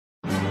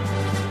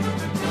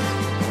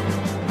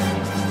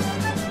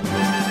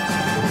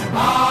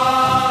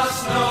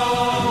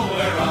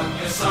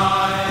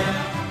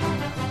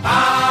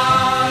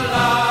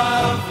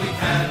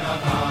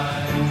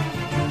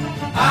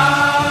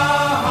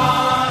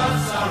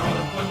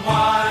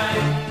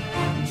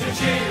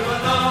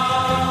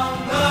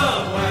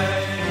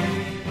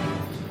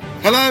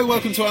Hello,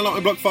 welcome to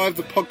Outline Block 5,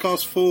 the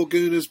podcast for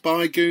Gooners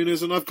by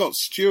Gooners, and I've got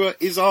Stuart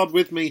Izzard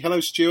with me. Hello,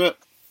 Stuart.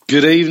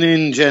 Good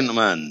evening,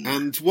 gentlemen.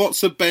 And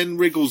what's a Ben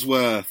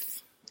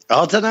Wrigglesworth?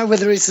 I don't know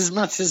whether it's as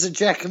much as a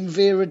Jack and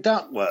Vera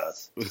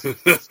Duckworth.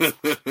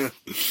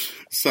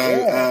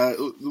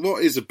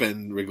 What is a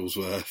Ben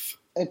Wrigglesworth?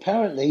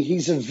 Apparently,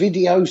 he's a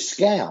video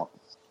scout.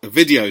 A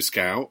video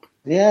scout?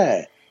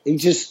 Yeah, he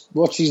just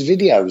watches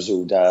videos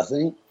all day, I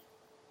think.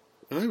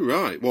 Oh,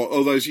 right. What,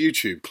 all those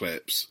YouTube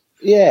clips?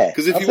 Yeah.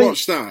 Because if you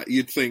watch that,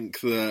 you'd think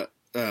that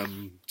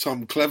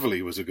Tom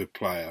Cleverley was a good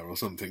player or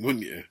something,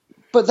 wouldn't you?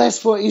 But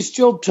that's what his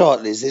job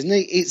title is, isn't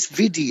it? It's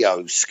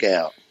video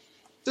scout.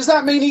 Does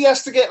that mean he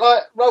has to get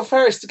like Rolf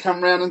Harris to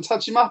come round and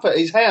touch him up at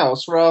his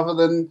house rather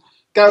than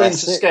go into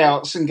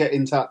Scouts and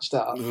getting touched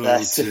up? Oh,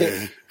 that's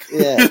dear.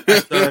 it.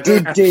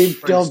 Yeah.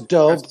 Did,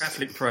 dob.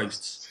 Catholic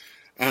priests.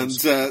 And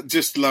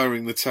just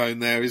lowering the tone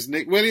there is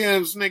Nick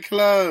Williams. Nick,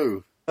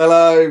 hello.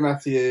 Hello,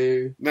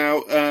 Matthew.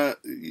 Now,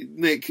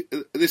 Nick,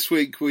 this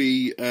week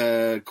we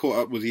caught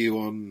up with you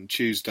on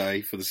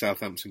Tuesday for the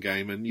Southampton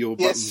game, and your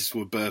buttons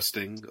were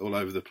bursting all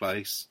over the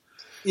place.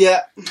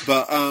 Yeah.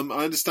 But I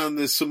understand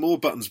there's some more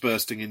buttons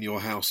bursting in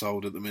your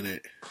household at the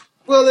minute.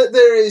 Well,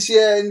 there is,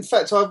 yeah. In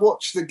fact, I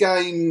watched the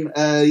game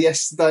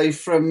yesterday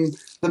from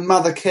the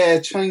mother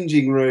care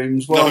changing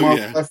rooms while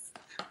my wife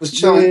was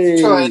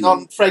trying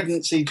on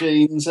pregnancy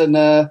jeans and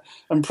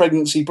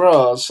pregnancy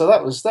bras. So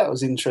that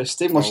was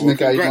interesting, watching the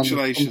game.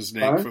 Congratulations,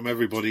 Nick, from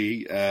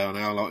everybody on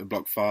our lot in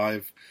Block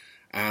 5.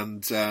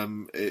 And I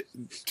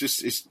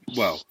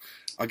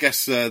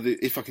guess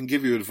if I can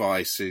give you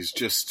advice is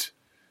just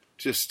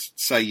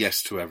say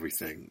yes to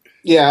everything.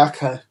 Yeah,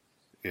 okay.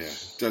 Yeah.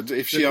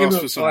 If she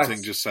asks for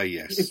something, just say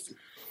yes.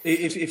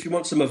 If you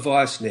want some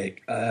advice,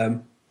 Nick,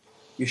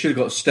 you should have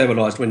got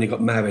sterilised when you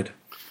got married.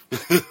 I've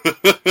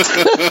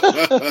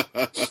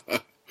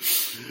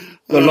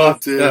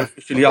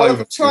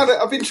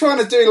been trying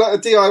to do like a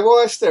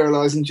DIY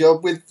sterilising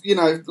job with,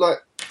 like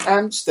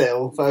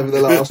Amstel over the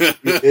last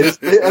few years.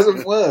 It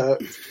hasn't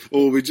worked.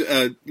 Or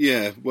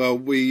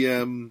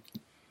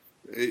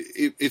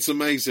it's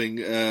amazing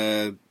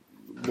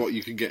what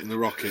you can get in the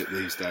rocket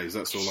these days.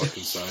 That's all I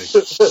can say.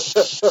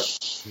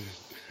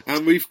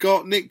 And we've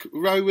got Nick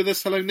Rowe with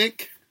us. Hello,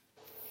 Nick.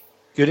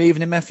 Good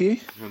evening, Matthew.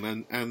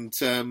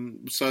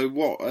 So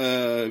what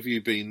have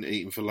you been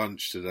eating for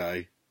lunch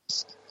today?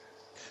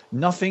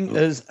 Nothing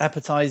as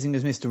appetising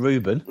as Mr.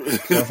 Reuben.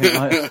 So I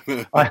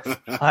think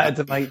I had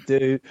to make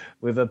do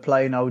with a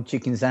plain old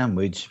chicken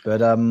sandwich.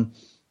 But I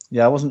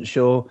wasn't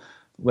sure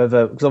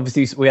whether, because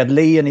obviously we had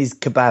Lee and his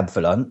kebab for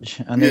lunch,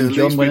 and then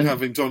John went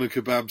having doner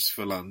kebabs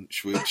for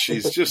lunch, which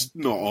is just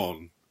not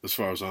on as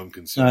far as I'm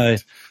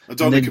concerned. No. A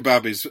doner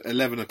kebab is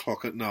 11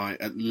 o'clock at night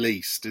at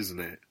least, isn't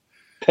it?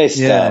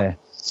 Pissed out.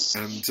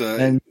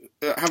 And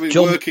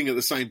working at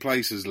the same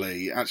place as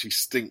Lee, it actually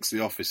stinks the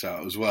office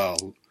out as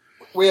well.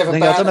 We have a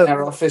ban in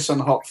our office on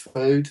hot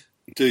food.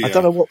 Do you? I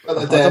don't know what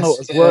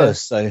was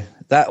worse, though.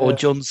 That or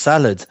John's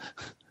salad.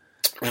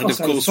 And of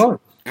course,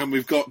 and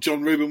we've got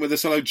John Reuben with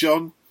us. Hello,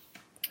 John.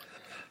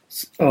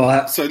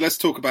 So let's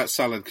talk about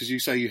salad, because you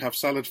say you have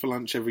salad for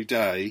lunch every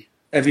day.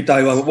 Every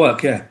day while I'm at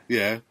work, yeah.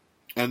 Yeah.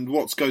 And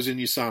what goes in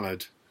your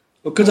salad?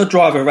 Well, because I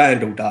drive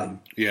around all day.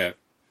 Yeah.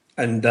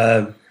 And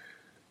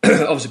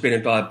obviously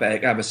being a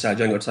diabetic, have a salad,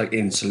 you ain't got to take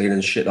insulin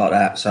and shit like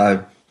that.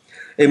 So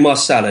in my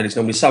salad, it's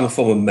normally some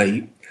form of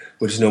meat,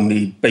 which is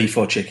normally beef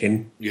or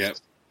chicken. Yeah.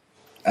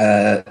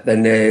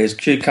 Then there's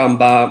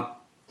cucumber,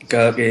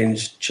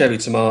 gherkins, cherry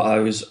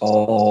tomatoes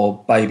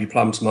or baby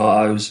plum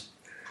tomatoes,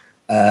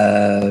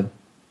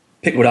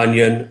 pickled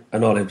onion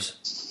and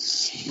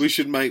olives. We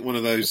should make one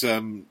of those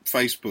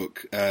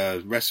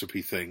Facebook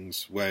recipe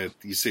things where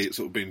you see it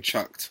sort of being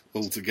chucked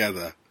all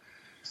together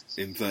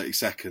in 30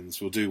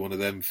 seconds. We'll do one of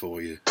them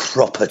for you.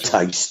 Proper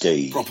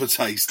tasty.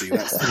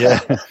 That's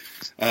yeah.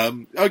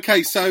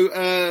 Okay,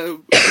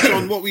 so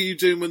John, what were you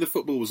doing when the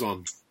football was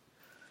on?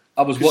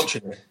 I was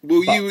watching it.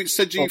 Well, you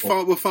said you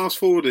were fast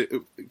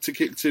forwarded to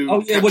catch up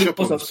on I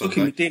was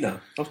cooking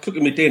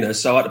my dinner.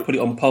 So I had to put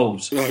it on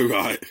pause. Oh,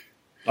 right.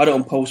 I had it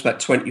on pause for about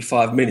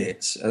 25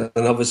 minutes, and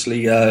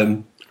obviously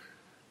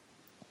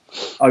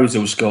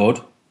Ozil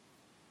scored,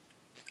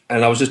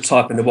 and I was just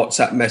typing the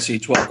WhatsApp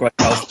message, what a great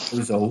goal for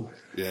Ozil,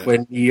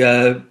 when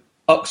the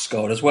Ox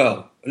scored as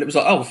well. And it was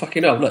like, oh,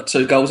 fucking hell, look,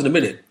 2 goals in a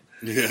minute.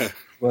 Yeah.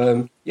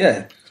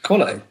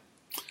 Quality.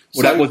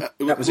 We'll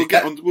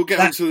get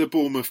onto the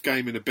Bournemouth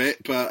game in a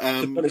bit, but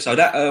so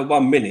that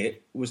 1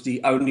 minute was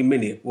the only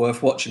minute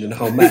worth watching in the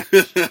whole match.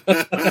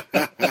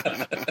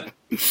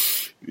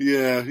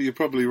 Yeah, you're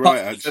probably right.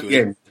 Actually,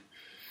 again,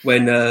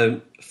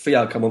 when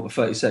Theo come on for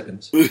 30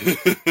 seconds.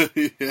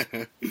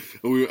 Yeah,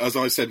 as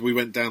I said, we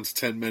went down to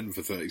 10 men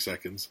for 30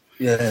 seconds.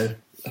 Yeah.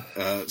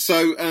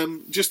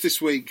 Just this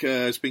week,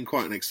 it's been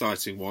quite an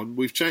exciting one.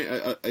 We've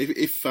changed.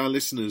 If our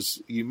listeners,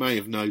 you may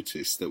have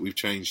noticed that we've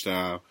changed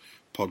our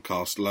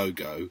podcast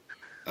logo.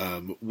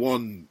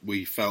 One,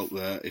 we felt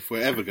that if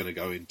we're ever going to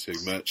go into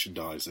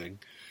merchandising,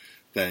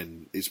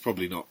 then it's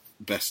probably not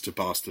best to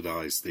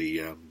bastardise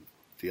the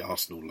the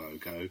Arsenal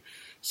logo.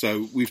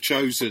 So we've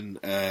chosen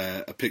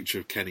a picture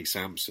of Kenny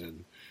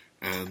Sampson,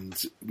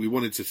 and we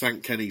wanted to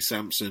thank Kenny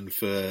Sampson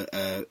for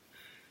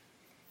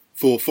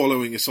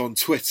following us on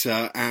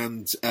Twitter,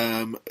 and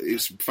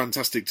it's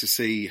fantastic to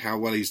see how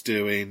well he's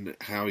doing,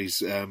 how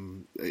he's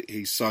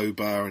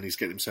sober and he's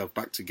getting himself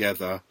back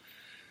together.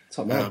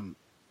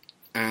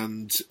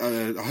 And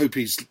I hope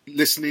he's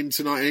listening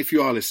tonight. And if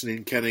you are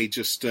listening, Kenny,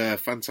 just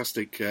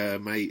fantastic,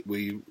 mate.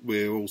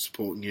 We're all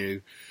supporting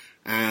you,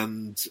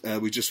 and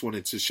we just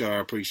wanted to show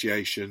our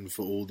appreciation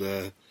for all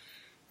the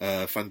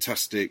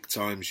fantastic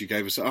times you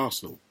gave us at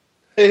Arsenal.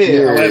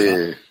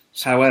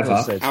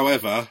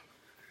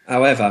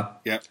 However,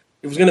 yeah,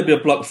 it was going to be a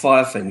Block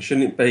 5 thing.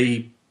 Shouldn't it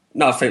be,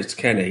 no offence to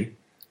Kenny,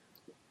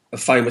 a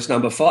famous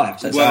number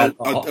 5? So I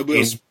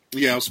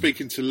was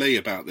speaking to Lee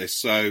about this.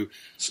 So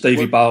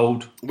Stevie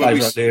Bold,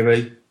 David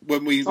O'Leary.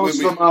 When I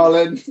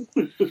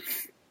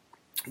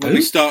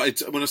started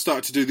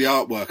to do the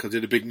artwork, I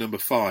did a big number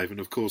 5, and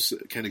of course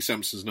Kenny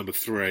Sampson's number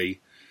 3.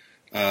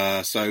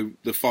 So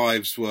the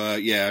 5s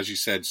were, as you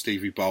said,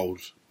 Stevie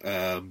Bold.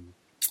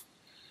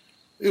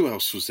 Who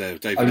else was there?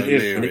 David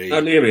O'Leary.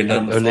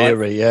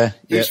 O'Leary, yeah.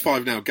 Who's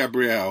 5 now?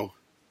 Gabrielle?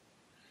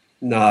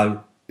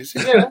 No. Is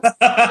it? Yeah,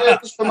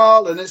 it's from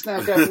Ireland. It's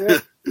now Gabrielle.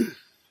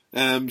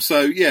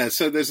 So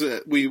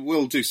we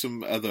will do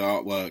some other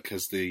artwork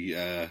as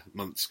the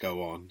months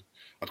go on.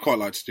 I'd quite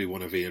like to do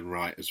one of Ian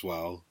Wright as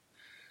well,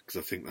 because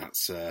I think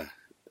that's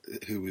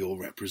who we all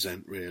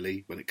represent,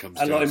 really, when it comes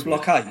to... A lot in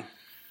Block 8.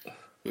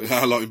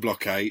 A lot in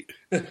Block 8.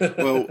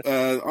 Well,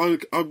 I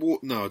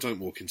don't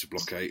walk into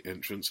Block 8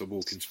 entrance. I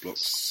walk into Block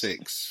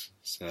 6,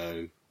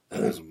 so that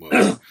doesn't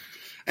work.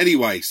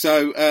 Anyway,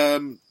 so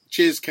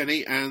cheers,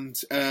 Kenny, and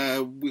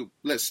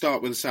let's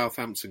start with the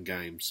Southampton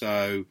game.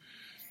 So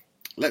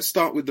let's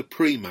start with the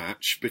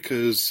pre-match,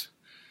 because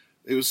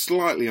it was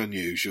slightly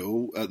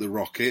unusual at the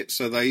Rocket.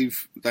 So they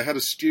had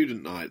a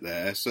student night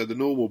there, so the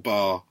normal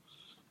bar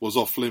was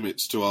off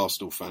limits to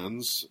Arsenal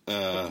fans,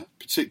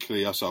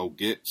 particularly us old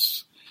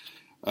gits.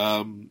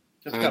 If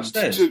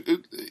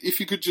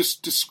you could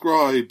just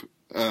describe,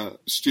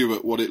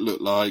 Stuart, what it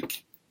looked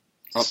like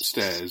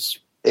upstairs.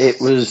 It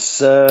was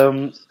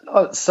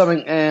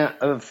something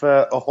out of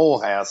a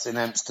whorehouse in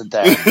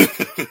Amsterdam.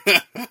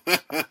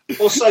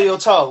 Or so you're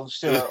told,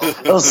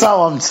 Stuart. Or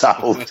so I'm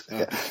told.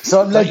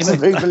 So I'm led to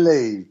be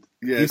believed.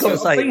 Yeah, You've got to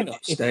say,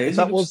 upstairs, if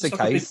that was the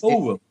case.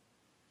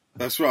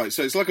 That's right.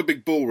 So it's like a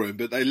big ballroom,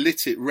 but they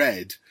lit it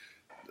red.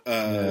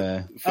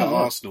 For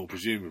Arsenal,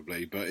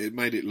 presumably, but it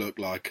made it look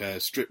like a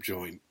strip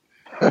joint.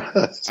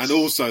 And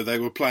also they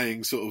were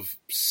playing sort of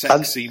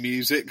sexy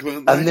music,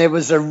 weren't they? And there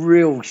was a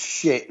real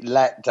shit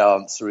lap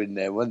dancer in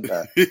there, wasn't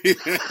there?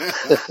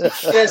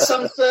 Yeah,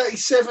 some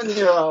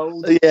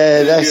 37-year-old.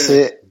 Yeah, that's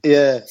it.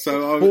 Yeah.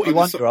 So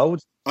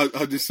 41-year-old.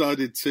 I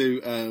decided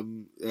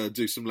to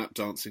do some lap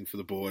dancing for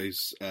the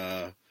boys,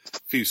 a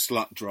few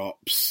slut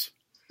drops.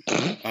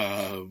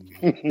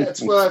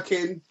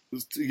 Twerking.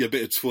 A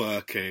bit of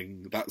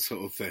twerking, that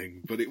sort of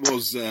thing. But it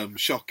was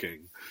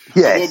shocking.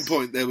 Yes. At one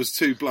point, there was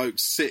 2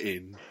 blokes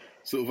sitting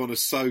sort of on a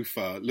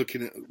sofa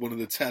looking at one of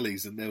the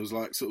tellies, and there was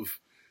like sort of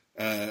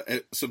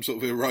some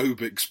sort of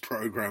aerobics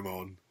program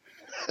on.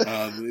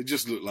 It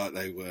just looked like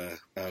they were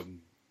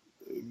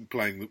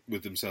playing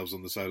with themselves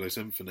on the solo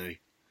symphony.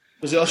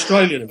 Was it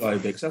Australian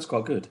aerobics? That's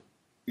quite good.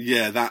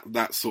 Yeah,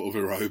 that sort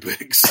of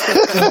aerobics.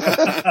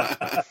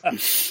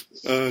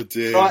 Oh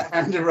dear. Right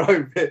hand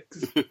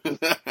aerobics.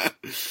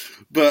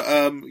 But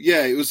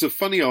it was a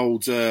funny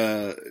old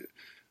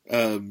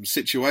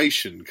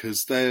situation,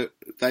 because they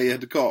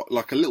had got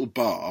like a little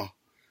bar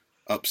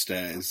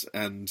upstairs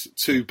and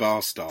 2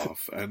 bar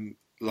staff, and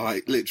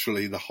like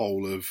literally the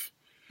whole of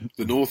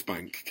the North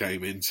Bank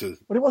came into.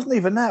 Well, it wasn't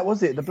even that,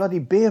 was it? The bloody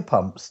beer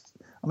pumps.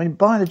 I mean,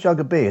 buying a jug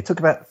of beer took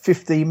about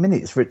 15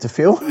 minutes for it to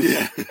fill.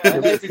 Yeah.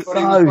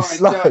 Everybody was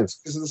slow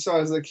because of the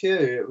size of the queue.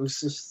 It was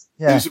just...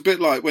 Yeah. It was a bit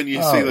like when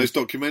you see those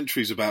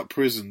documentaries about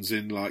prisons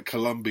in like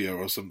Colombia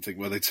or something,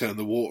 where they turn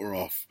the water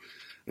off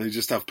and you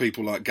just have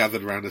people like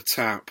gathered around a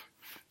tap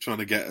trying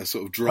to get a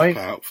sort of drop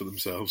out for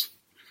themselves.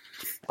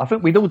 I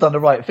think we'd all done the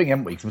right thing,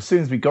 haven't we? Because as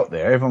soon as we got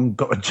there, everyone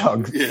got a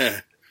jug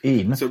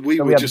in. So we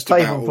had just a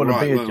table about full all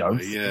of beer right,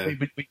 jugs. Yeah.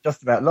 We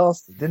just about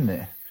lasted, didn't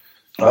it?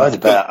 By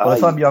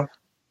the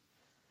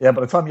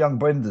time young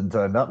Brendan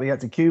turned up, he had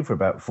to queue for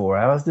about 4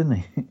 hours, didn't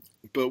he?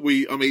 But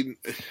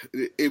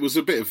it was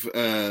a bit of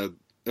a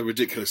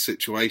ridiculous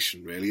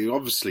situation, really.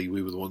 Obviously,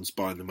 we were the ones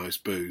buying the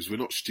most booze. We're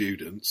not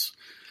students.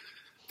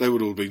 They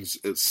would all have been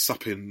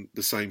supping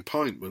the same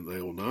pint, weren't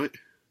they, all night?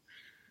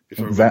 If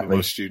I remember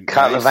my student days.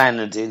 Cut of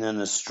Anadin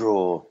and a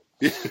straw.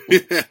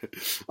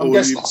 I'm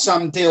guessing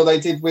some deal they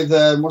did with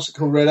what's it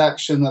called, Red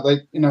Action, that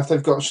they, if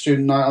they've got a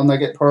student night on, they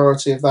get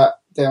priority of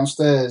that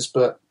downstairs.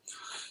 But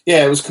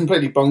yeah, it was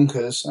completely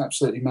bonkers,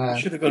 absolutely mad.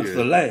 Should have gone for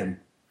the lamb.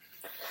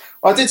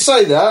 I did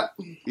say that.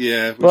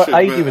 Yeah, but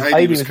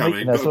AD was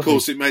coming. But of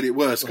course, it made it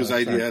worse because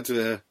AD had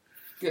to.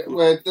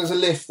 Well, there's a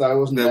lift though,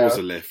 wasn't there? There was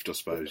a lift, I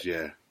suppose.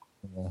 Yeah.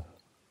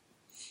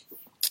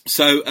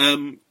 So,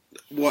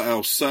 what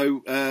else?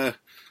 So,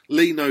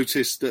 Lee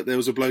noticed that there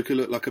was a bloke who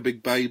looked like a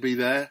big baby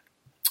there.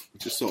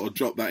 Just sort of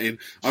dropped that in.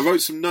 I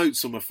wrote some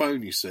notes on my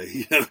phone, you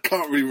see, and I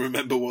can't really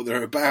remember what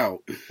they're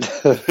about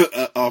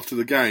after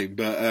the game,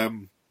 but...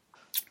 You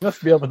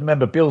must be able to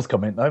remember Bill's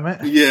comment, though, mate.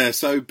 Yeah,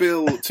 so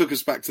Bill took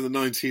us back to the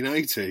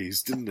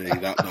 1980s, didn't he,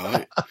 that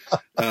night?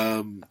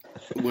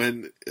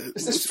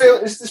 Is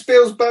this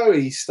Bill's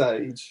Bowie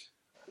stage?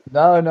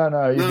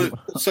 No.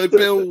 So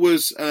Bill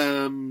was...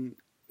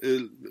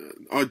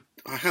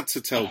 I had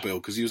to tell Bill,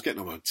 because he was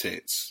getting on my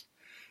tits.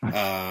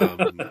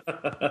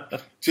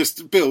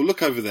 Just Bill,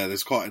 look over there.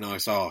 There's quite a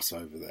nice arse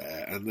over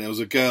there, and there was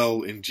a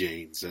girl in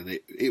jeans, and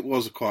it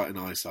was quite a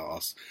nice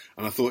arse.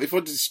 And I thought, if I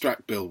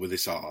distract Bill with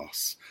this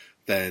arse,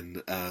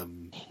 then I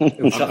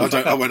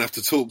won't have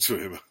to talk to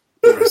him.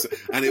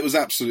 And it was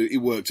absolutely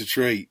worked a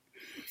treat.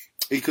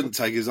 He couldn't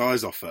take his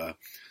eyes off her.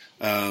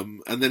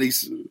 And then he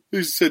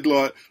said,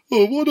 like,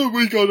 "Oh, why don't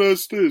we go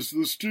downstairs to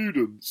the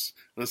students?"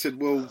 And I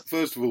said, "Well,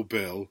 first of all,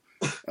 Bill,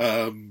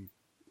 I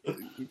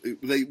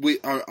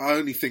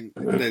only think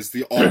there's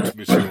the odd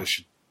mature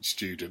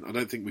student. I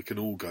don't think we can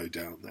all go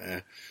down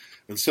there,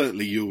 and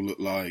certainly you'll look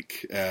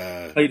like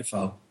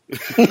paedophile."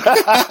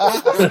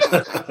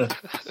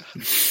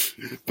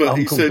 But Uncle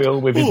he said, Bill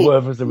with his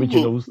Werther's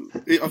originals.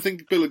 I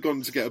think Bill had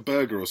gone to get a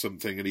burger or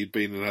something, and he'd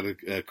been and had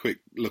a quick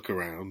look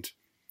around,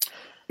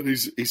 and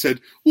he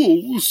said,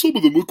 "Well, some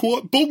of them were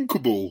quite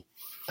bonkable."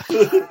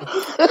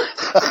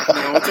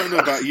 Now, I don't know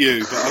about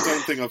you, but I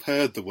don't think I've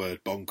heard the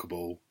word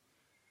bonkable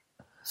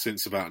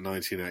since about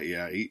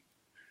 1988.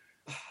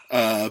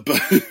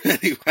 But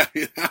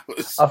anyway, that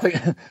was... I think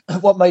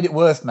what made it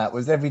worse, Matt,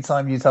 was every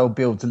time you told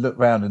Bill to look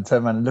round and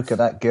turn around and look at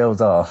that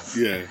girl's arse,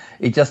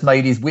 it just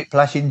made his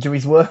whiplash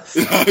injuries worse.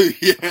 Oh,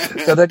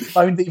 yeah. So then he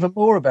moaned even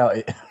more about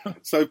it.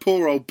 So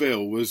poor old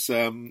Bill was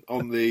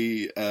on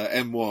the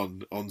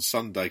M1 on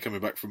Sunday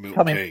coming back from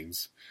Milton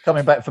Keynes.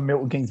 Coming back from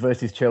Milton Keynes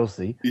versus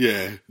Chelsea.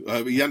 Yeah,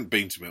 he hadn't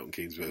been to Milton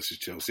Keynes versus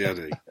Chelsea, had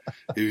he?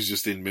 He was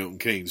just in Milton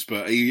Keynes,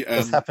 but he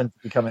just happened to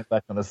be coming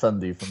back on a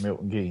Sunday from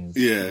Milton Keynes.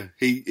 Yeah,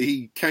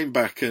 he came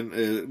back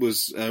and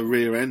was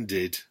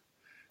rear-ended,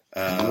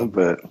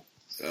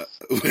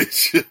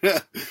 which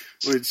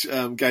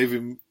gave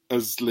him,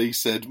 as Lee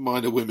said,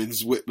 minor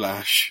women's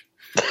whiplash.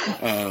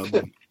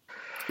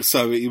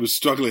 So he was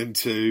struggling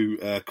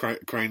to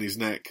crane his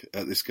neck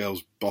at this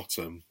girl's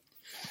bottom.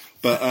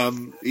 But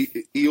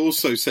he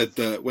also said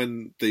that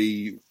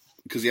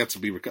because he had to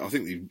be, I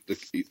think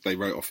they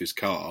wrote off his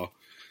car,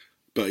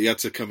 but he had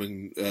to come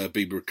and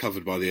be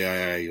recovered by the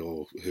AA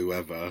or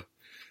whoever.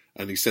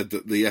 And he said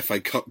that the FA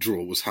Cup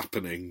draw was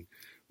happening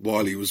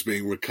while he was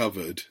being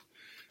recovered.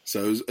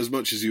 So as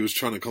much as he was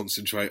trying to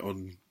concentrate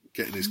on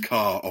getting his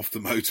car off the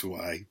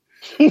motorway,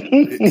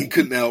 he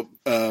couldn't help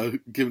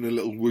giving a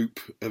little whoop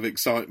of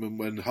excitement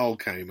when Hull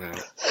came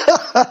out.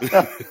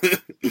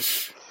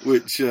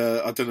 Which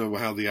I don't know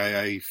how the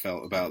AA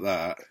felt about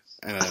that.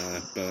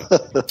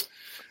 But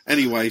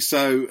anyway,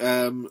 so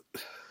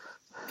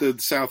the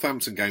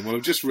Southampton game, well,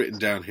 I've just written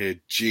down here,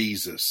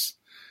 Jesus.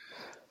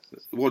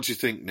 What do you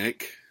think,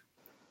 Nick?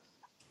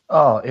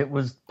 Oh, it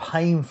was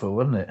painful,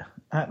 wasn't it?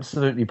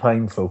 Absolutely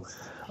painful.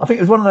 I think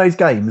it was one of those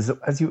games,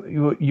 as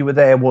you were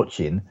there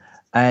watching,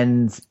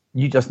 and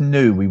you just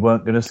knew we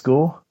weren't going to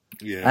score.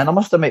 Yeah. And I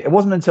must admit, it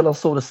wasn't until I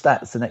saw the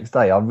stats the next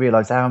day I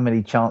realised how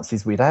many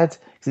chances we'd had,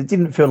 because it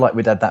didn't feel like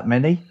we'd had that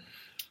many.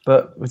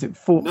 But was it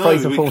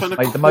Fraser Forster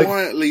made the most?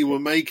 Quietly were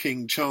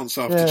making chance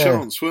after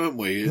chance, weren't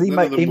we? He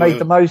made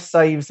the most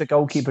saves the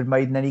goalkeeper had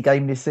made in any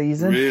game this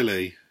season.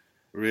 Really?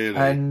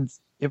 And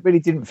it really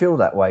didn't feel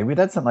that way. We'd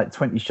had something like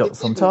 20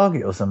 shots on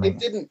target or something. It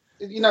didn't.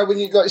 When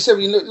you, like you said,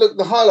 when you look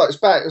the highlights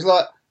back, it was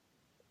like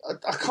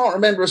I can't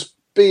remember us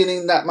being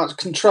in that much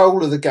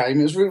control of the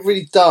game. It was really,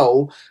 really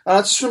dull. And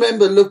I just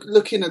remember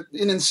looking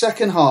in the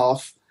second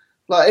half,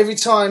 like every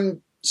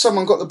time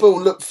someone got the ball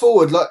and looked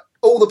forward, like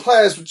all the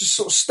players were just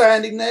sort of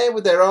standing there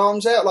with their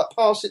arms out, like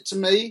pass it to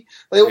me.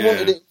 They all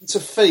wanted it to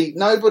feet.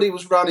 Nobody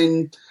was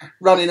running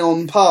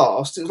on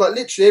past. It was like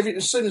literally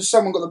as soon as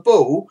someone got the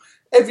ball,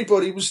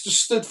 everybody was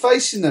just stood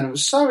facing them. It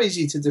was so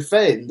easy to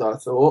defend, I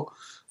thought.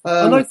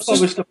 I know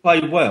Forrester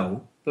played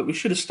well, but we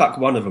should have stuck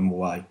one of them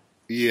away.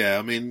 Yeah,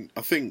 I mean,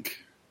 I think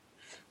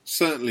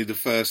certainly the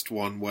first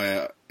one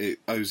where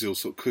Ozil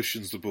sort of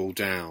cushions the ball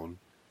down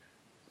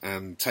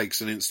and takes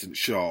an instant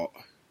shot,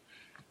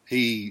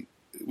 he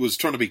was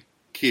trying to be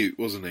cute,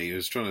 wasn't he? He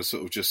was trying to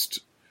sort of just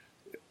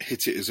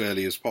hit it as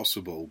early as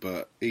possible,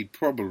 but he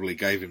probably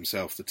gave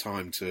himself the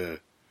time to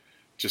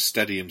just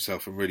steady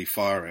himself and really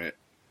fire it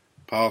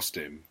past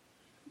him.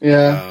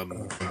 Yeah.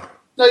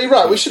 No, you're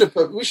right. We should have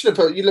put.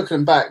 You're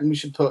looking back, and we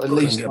should put at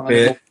least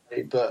one.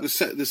 But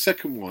the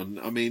second one,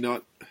 I mean, I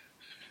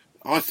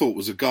thought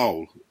was a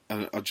goal,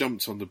 and I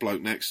jumped on the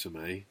bloke next to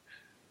me.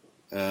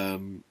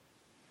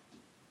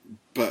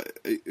 But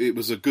it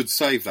was a good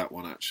save, that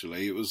one,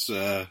 actually. It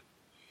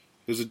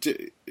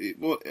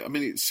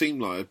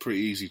seemed like a pretty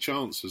easy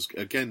chance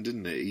again,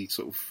 didn't it? He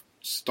sort of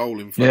stole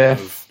in front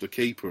of the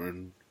keeper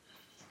and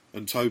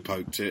toe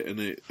poked it, and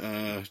it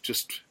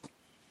just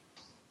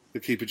the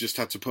keeper just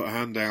had to put a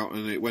hand out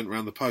and it went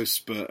round the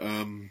post. But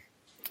I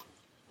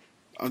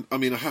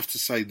mean, I have to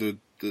say the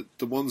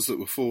ones that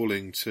were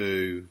falling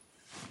to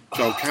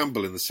Joel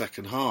Campbell in the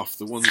second half,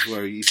 the ones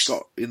where he's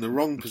got in the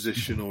wrong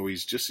position or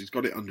he's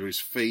got it under his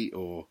feet,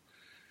 or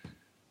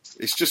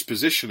it's just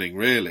positioning,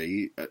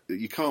 really.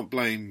 You can't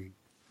blame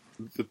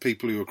the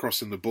people who are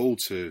crossing the ball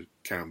to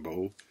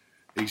Campbell.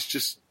 He's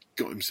just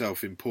got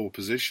himself in poor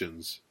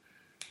positions.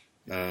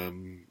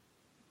 And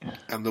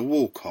the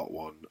Walcott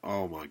one,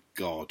 oh my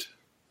God.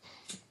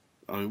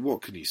 I mean,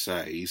 what can you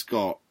say? He's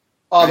got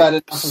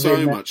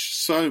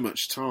so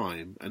much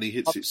time, and he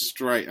hits it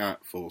straight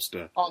at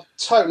Forster. I've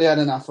totally had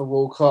enough of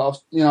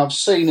Walcott. I've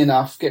seen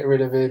enough. Get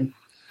rid of him.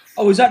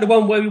 Oh, is that the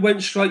one where he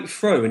went straight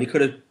through and he could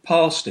have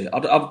passed it?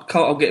 Maybe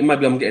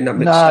I'm getting that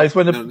mixed up. No, it's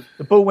when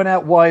the ball went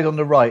out wide on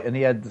the right and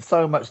he had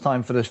so much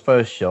time for the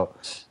first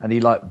shot and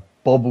he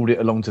bobbled it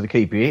along to the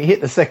keeper. He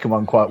hit the second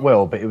one quite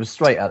well, but it was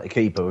straight at the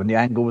keeper and the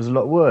angle was a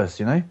lot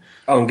worse, Oh,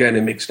 I'm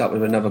getting it mixed up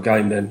with another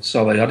game then.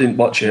 Sorry, I didn't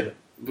watch it.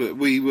 But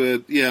we were,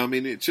 I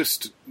mean,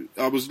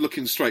 I was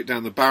looking straight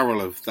down the barrel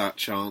of that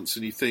chance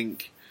and you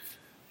think,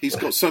 he's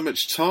got so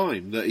much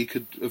time that he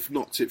could have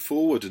knocked it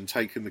forward and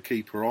taken the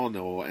keeper on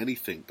or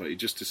anything, but he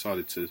just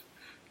decided to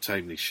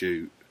tamely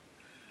shoot.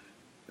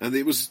 And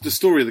it was the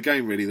story of the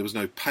game, really. There was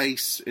no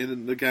pace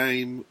in the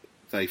game.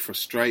 They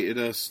frustrated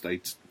us. They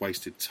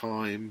wasted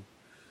time.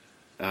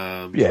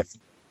 From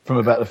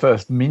about the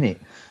first minute.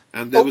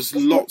 And there was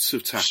lots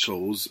of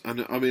tackles.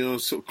 And I mean, I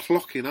was sort of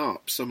clocking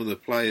up some of the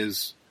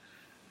players'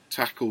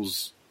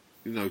 tackles,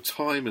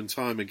 time and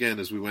time again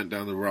as we went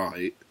down the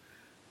right,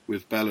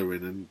 with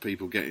Bellerin and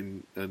people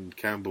and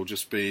Campbell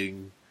just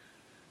being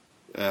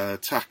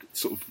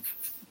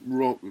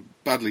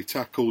badly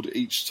tackled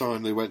each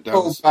time they went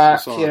down the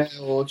side.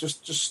 Or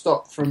just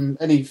stopped from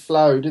any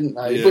flow, didn't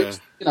they?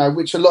 Yeah.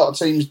 Which a lot of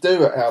teams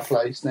do at our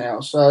place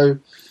now. So,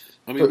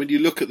 I mean, when you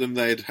look at them,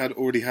 they had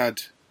already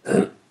had.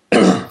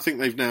 I think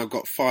they've now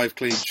got 5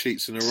 clean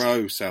sheets in a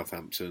row,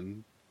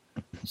 Southampton.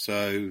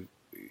 So,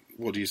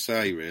 what do you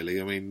say,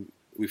 really? I mean,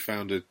 we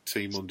found a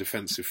team on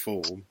defensive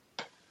form.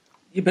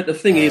 Yeah, but the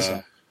thing is,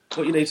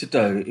 what you need to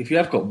do, if you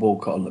have got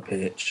Walcott on the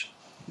pitch,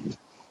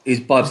 is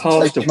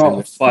bypass the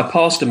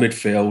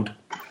midfield,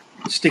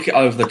 stick it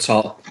over the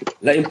top,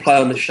 let him play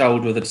on the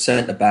shoulder of the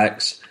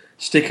centre-backs,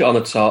 stick it on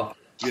the top,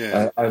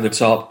 over the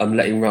top, and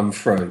let him run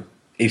through.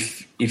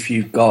 If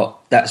you've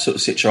got that sort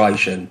of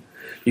situation,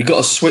 you've got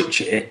to switch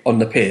it on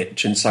the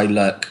pitch and say,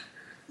 look,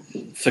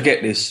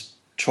 forget this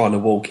trying to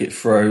walk it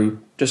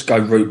through, just go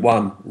route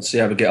one and see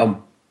how we get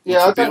on.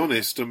 Yeah, to be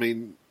honest, I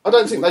mean, I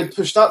don't think they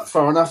pushed up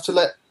far enough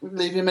to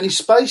leave him any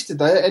space, did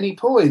they, at any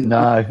point?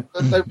 No.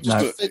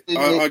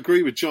 I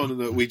agree with John in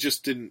that we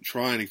just didn't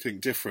try anything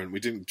different.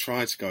 We didn't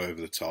try to go over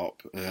the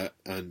top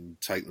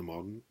and take them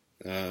on.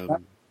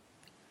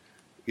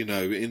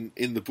 In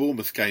the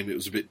Bournemouth game, it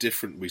was a bit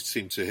different. We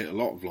seemed to hit a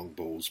lot of long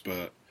balls,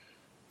 but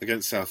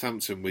against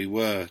Southampton, we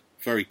were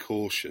very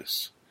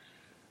cautious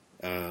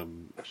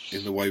in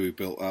the way we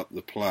built up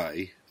the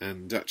play.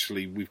 And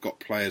actually, we've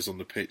got players on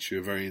the pitch who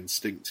are very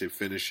instinctive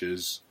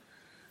finishers.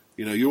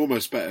 You're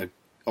almost better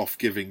off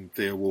giving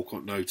Theo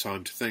Walcott no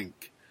time to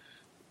think,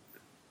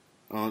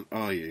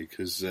 are you?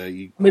 Because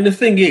I mean, the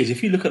thing is,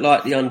 if you look at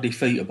the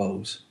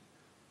undefeatables,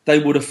 they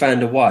would have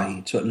found a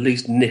way to at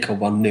least nick a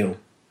 1-0.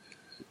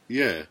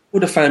 Yeah,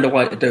 would have found a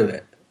way to do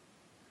it,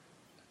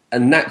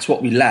 and that's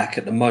what we lack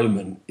at the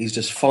moment: is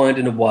just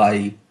finding a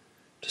way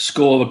to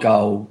score a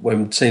goal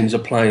when teams are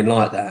playing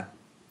like that.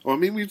 Well, I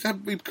mean,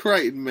 we've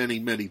created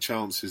many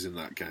chances in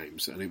that game,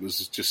 and it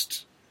was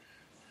just.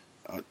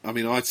 I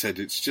mean, I said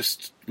we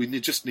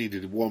just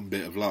needed one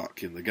bit of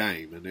luck in the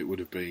game, and it would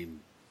have been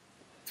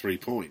 3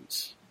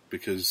 points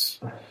because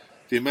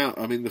the amount.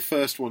 I mean, the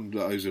first one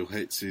that Ozil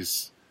hits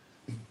is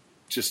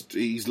just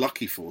he's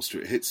lucky Forster.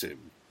 It hits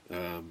him.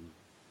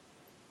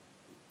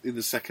 In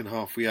the second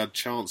half, we had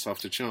chance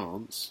after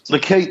chance. The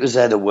keeper's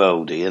had a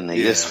worldie, isn't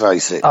he? Yeah. Let's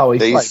face it. Oh, he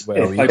played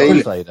well.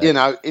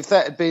 If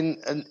that had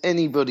been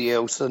anybody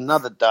else,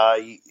 another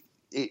day,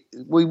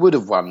 we would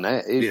have won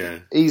that.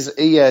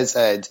 He has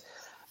had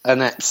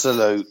an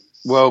absolute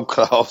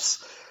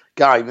world-class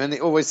game, and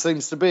it always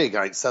seems to be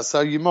against us.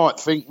 So you might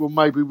think, well,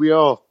 maybe we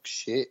are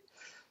shit.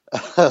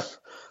 But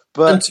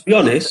and to be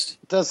honest,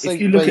 if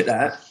you look at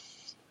that,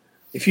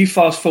 if you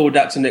fast forward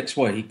that to next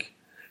week,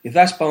 if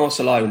that's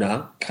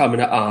Barcelona coming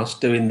at us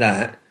doing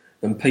that,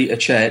 and Peter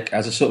Cech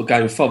as a sort of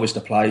game Forrester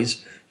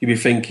plays, you'd be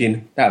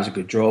thinking that was a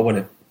good draw,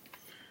 wasn't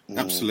it?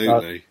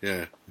 Absolutely,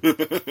 yeah.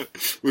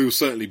 We will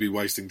certainly be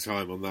wasting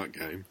time on that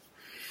game.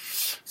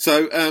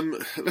 So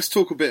let's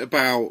talk a bit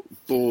about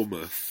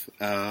Bournemouth.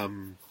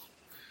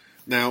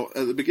 Now,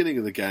 at the beginning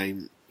of the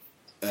game,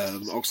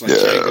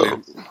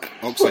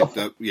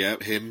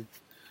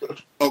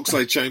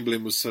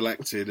 Oxlade-Chamberlain was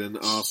selected, and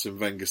Arsene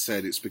Wenger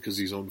said it's because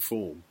he's on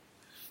form.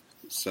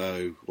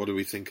 So, what do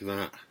we think of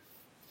that?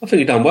 I think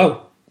he done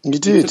well. You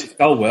did. He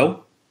goal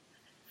well.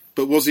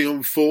 But was he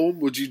on form?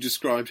 Would you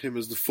describe him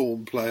as the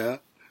form player?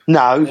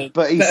 No,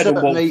 but he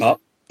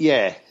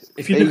Yeah.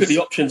 If you look at the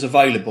options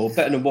available,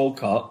 better than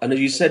Walcott, and as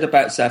you said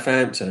about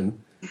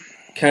Southampton,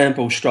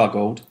 Campbell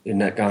struggled in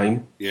that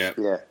game. Yeah.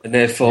 And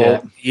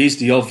therefore, he is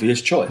the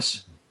obvious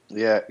choice.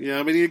 Yeah. Yeah,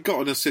 I mean, he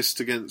got an assist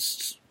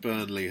against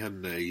Burnley,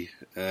 hadn't he?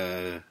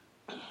 He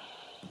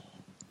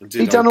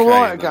done all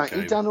right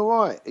again. He done all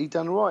right. He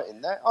done all right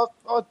in that.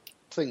 I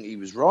think he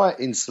was right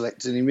in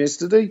selecting him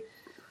yesterday.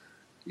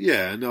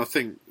 Yeah, and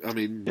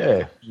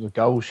the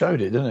goal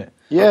showed it, didn't it?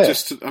 Yeah.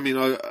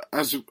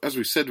 As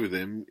we said with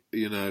him,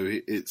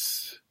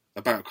 it's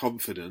about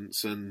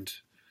confidence, and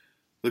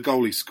the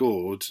goal he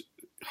scored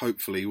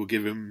hopefully will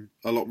give him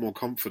a lot more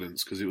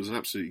confidence because it was an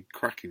absolutely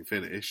cracking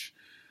finish.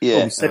 Yeah,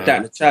 well, we said that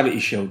in the Charity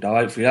Shield, though.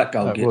 Hopefully that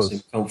goal gives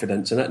him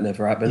confidence, and that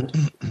never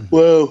happened.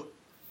 Well,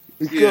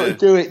 he's got to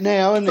do it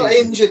now, hasn't he? Got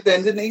injured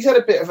then, didn't he? He's had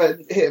a bit of a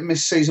hit and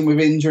miss season with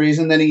injuries,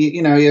 and then he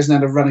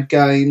hasn't had a run of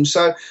games.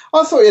 So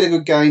I thought he had a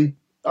good game.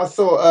 I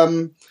thought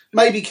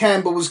maybe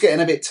Campbell was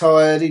getting a bit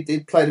tired.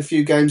 He'd played a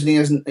few games,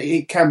 and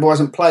Campbell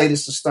hasn't played a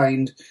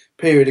sustained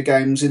period of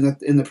games in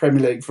the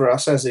Premier League for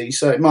us, has he?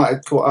 So it might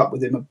have caught up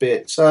with him a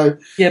bit. So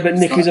yeah, but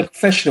Nick is a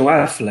professional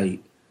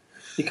athlete.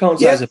 You can't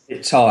say he's a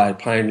bit tired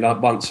playing like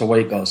once a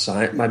week or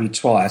something, maybe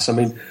twice. I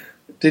mean,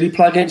 did he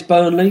play against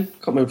Burnley? I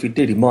can't remember if he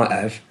did. He might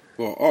have.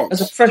 Well,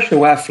 as a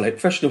professional athlete,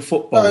 professional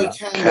footballer.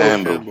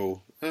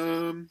 Campbell.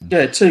 2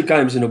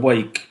 games in a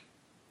week.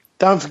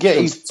 Don't forget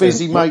he's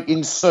busy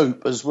making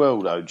soup as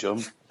well, though,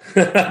 John.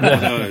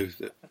 No.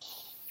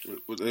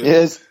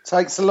 Yes,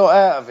 takes a lot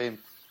out of him.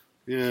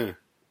 Yeah.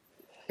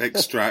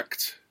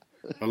 Extract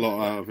a lot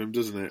out of him,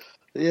 doesn't it?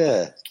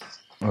 Yeah.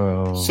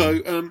 Oh.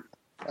 So,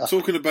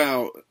 talking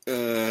about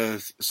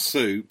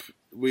soup,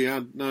 we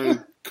had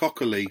no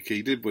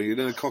Cocker-Leaky, did we?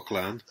 No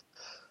Coquelin.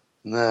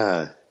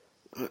 No.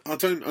 I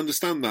don't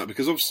understand that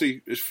because obviously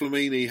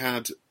Flamini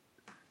had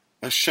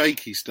a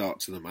shaky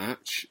start to the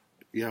match,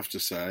 you have to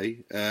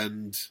say,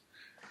 and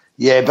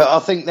yeah, but I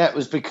think that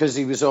was because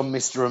he was on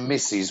Mr. and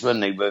Mrs.,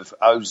 wasn't he, with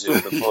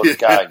Ozil before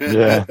the game?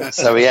 Yeah.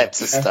 So he had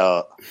to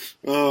start.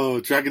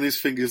 Oh, dragging his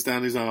fingers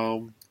down his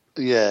arm.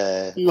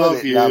 Yeah.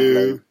 Love you. Love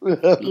you.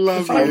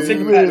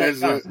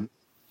 The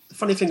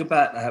funny thing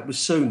about that was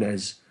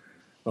Souness,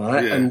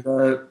 right? Yeah. And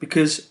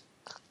because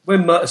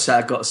when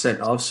Mertesacker got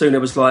sent off,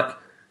 Souness was like,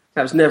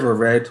 that was never a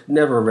red,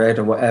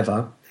 or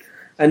whatever.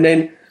 And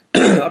then,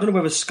 I don't know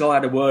whether Sky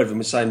had a word with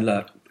him saying,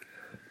 look,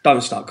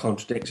 don't start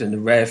contradicting the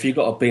ref. You've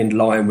got to be in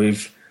line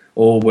with,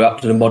 we're up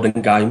to the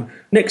modern game.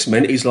 Next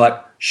minute, he's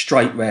like,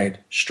 straight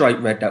red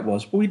that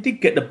was. Well, he did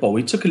get the ball.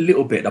 He took a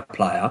little bit of the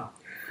player.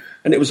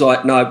 And it was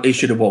like, no, he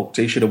should have walked.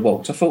 I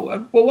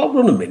thought, well, hold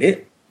on a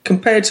minute.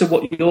 Compared to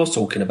what you're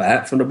talking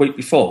about from the week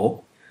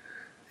before,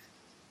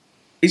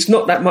 it's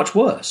not that much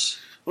worse.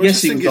 Well, I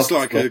think it's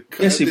like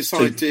this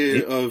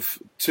idea of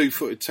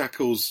 2-footed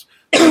tackles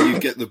where you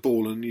get the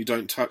ball and you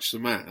don't touch the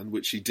man,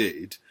 which he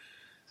did.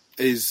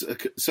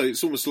 So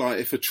it's almost like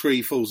if a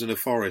tree falls in a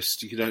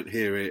forest, you don't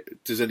hear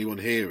it. Does anyone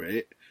hear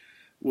it?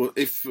 Well,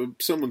 if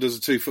someone does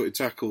a 2-footed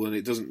tackle and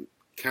it doesn't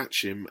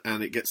catch him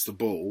and it gets the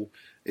ball,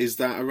 is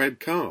that a red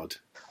card?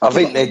 I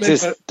think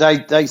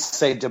they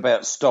said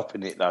about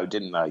stopping it though,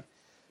 didn't they?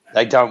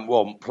 They don't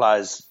want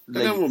players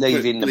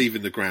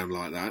leaving the ground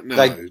like that. No,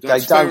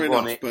 that's fair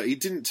enough, it. But he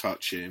didn't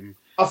touch him.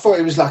 I thought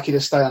he was lucky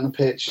to stay on the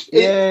pitch.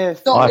 Yeah, I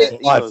thought he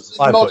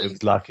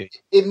was lucky.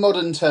 In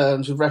modern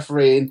terms with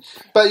refereeing.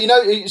 But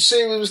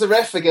Sue was the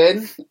ref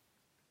again.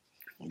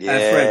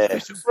 Yeah.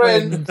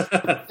 Friend.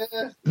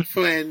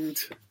 Friend.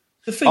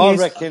 The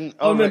thing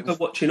I remember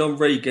watching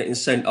Henri getting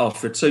sent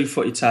off for a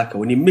 2-footed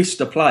tackle and he missed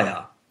a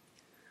player.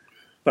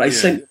 But they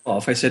sent him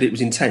off, they said it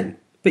was intent.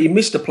 But he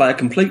missed a player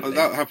completely. Oh,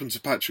 that happened to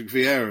Patrick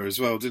Vieira as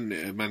well, didn't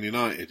it? At Man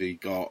United,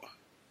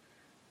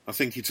 I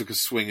think he took a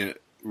swing at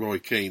Roy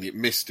Keane. It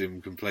missed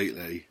him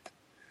completely,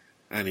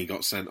 and he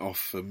got sent off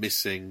for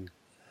missing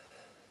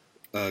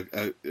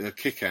a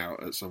kick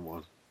out at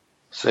someone.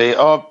 See,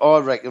 I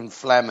reckon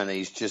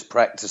Flamini's just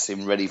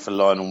practicing ready for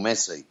Lionel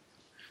Messi.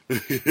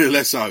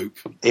 Let's hope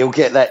he'll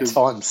get that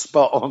time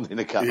spot on in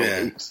a couple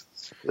of weeks.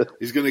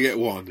 He's going to get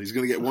one. He's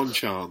going to get one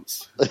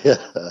chance.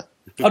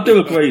 I do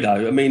agree,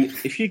 though. I mean,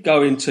 if you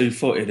go in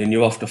 2-footed and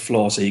you're off the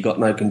floor, so you've got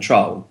no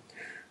control,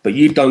 but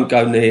you don't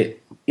go near,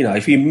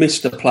 if you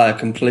miss the player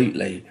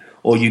completely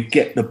or you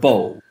get the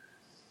ball,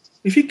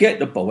 if you get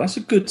the ball, that's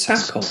a good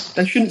tackle.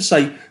 They shouldn't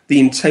say the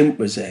intent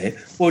was there.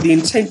 Well, the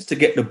intent's to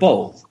get the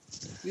ball.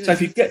 Yeah. So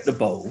if you get the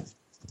ball,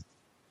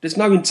 there's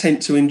no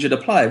intent to injure the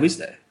player, is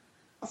there?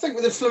 I think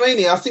with the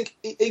Flamini, I think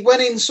he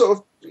went in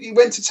he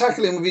went to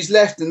tackle him with his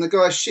left and the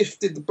guy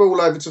shifted the ball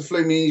over to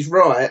Flamini's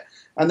right.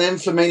 And then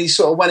Flamini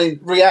sort of went in,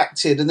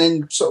 reacted, and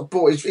then sort of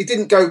brought he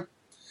didn't go,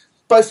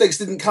 both legs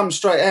didn't come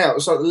straight out. It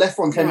was like the left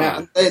one came out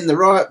and then the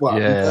right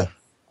one. Yeah.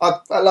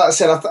 Like I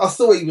said, I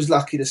thought he was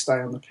lucky to stay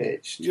on the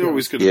pitch. You're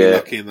always going to be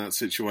lucky in that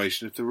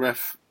situation. If the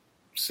ref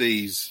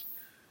sees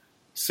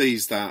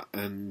that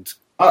and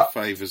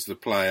favours the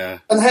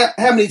player. And how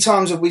many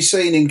times have we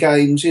seen in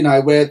games,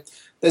 where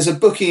there's a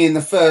booking in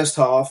the first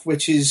half,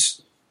 which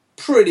is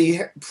pretty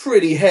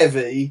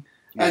heavy,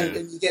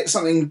 and you get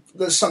something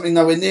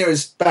nowhere near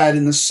as bad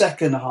in the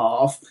second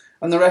half,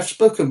 and the refs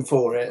book them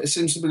for it. It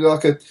seems to be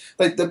like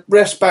the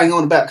refs bang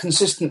on about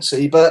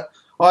consistency, but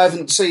I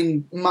haven't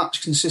seen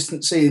much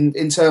consistency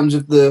in terms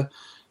of the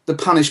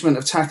punishment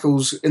of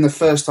tackles in the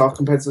first half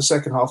compared to the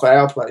second half at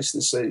our place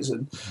this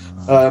season.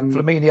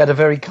 Flamini had a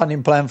very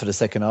cunning plan for the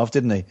second half,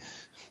 didn't he?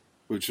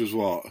 Which was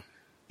what?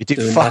 He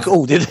did fuck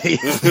all, didn't he?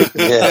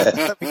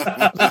 Yeah.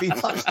 He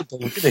touched the ball,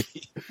 didn't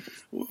he?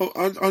 Well,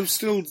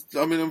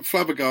 I'm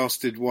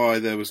flabbergasted why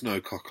there was no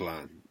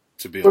Coquelin,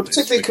 to be well, honest.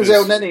 Particularly because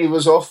El Neni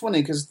was off, wasn't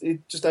he? Because he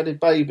just had his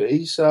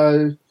baby,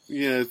 so...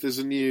 Yeah, there's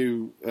a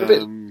new... a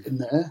bit in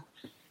there.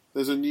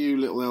 There's a new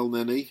little El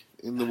Neni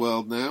in the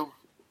world now.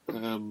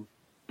 I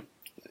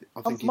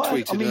think he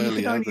tweeted earlier.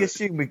 You can only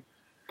assume we...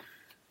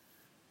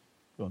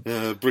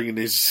 bringing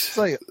his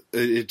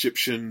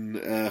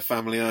Egyptian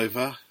family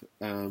over.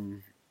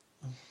 And,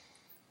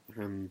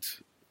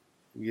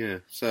 yeah,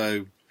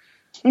 so...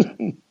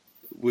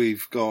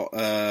 We've got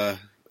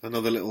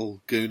another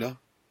little gooner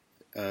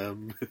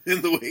in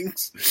the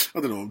wings. I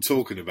don't know what I'm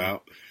talking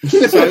about. He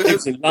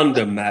lives in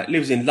London, Matt.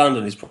 Lives in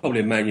London. He's probably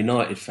a Man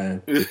United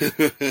fan.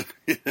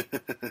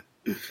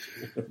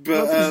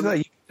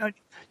 But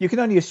you can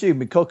only assume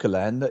with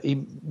Coquelin that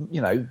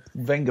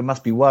Wenger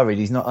must be worried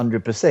he's not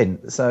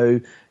 100%, so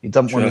he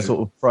doesn't want to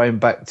sort of throw him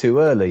back too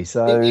early.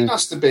 So he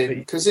must have been,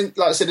 because, like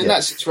I said, in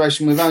that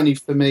situation with only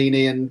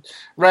Firmini and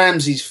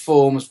Ramsey's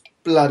form was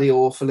bloody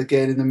awful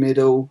again in the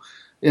middle.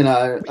 We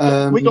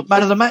got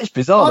man of the match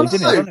bizarrely,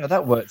 didn't we? I don't know how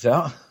that worked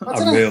out. I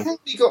don't know how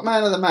he got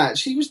man of the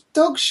match. He was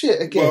dog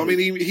shit again. Well, I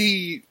mean,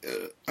 he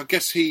I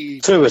guess he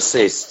 2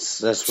 assists.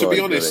 That's to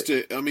be honest.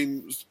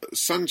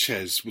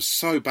 Sanchez was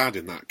so bad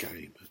in that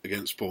game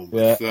against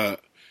Bournemouth that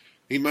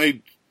he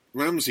made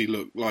Ramsey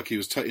look like he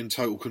was in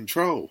total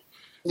control.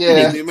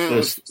 Yeah, the amount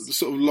of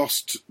sort of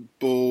lost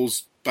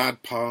balls,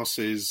 bad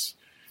passes.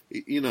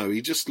 He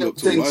just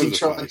looked all over the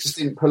place. Just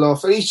didn't pull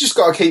off. He's just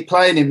got to keep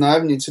playing him, though,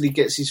 haven't you, until he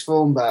gets his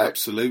form back.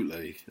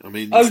 Absolutely. I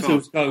mean,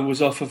 Ozil's goal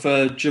was off of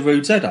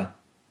Giroud's header.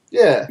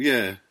 Yeah.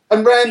 Yeah.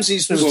 And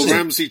Ramsey's was... Well,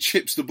 Ramsey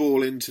chips the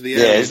ball into the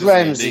area. Yeah, it's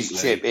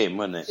Ramsey's chip in,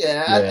 wasn't it?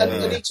 Yeah,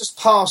 and he just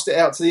passed it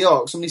out to the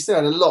Ox. I mean, he still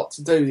had a lot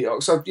to do, the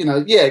Ox. So,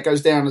 it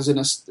goes down as an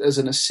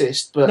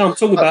assist. But no, I'm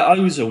talking about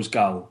Ozil's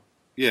goal.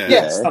 Yeah.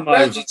 Yes,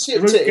 Ramsey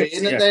chipped it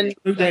in and then...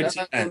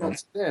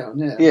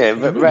 Yeah,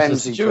 but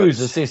Ramsey...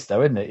 Giroud's assist,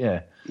 though, isn't it?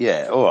 Yeah.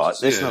 Yeah, all right.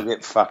 Let's not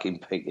get fucking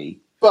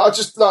piggy. But I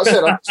just, like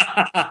I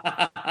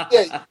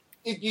said,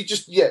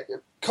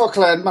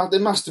 Coquelin, there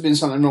must have been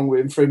something wrong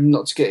with him for him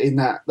not to get in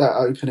that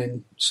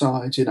opening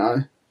side,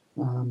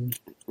 Well,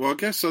 I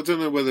guess I don't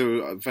know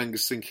whether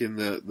Wenger's thinking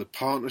the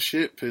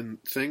partnership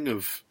and thing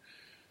of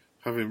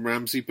having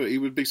Ramsey, but he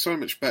would be so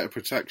much better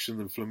protection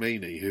than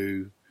Flamini,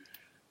 who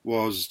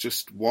was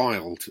just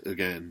wild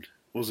again,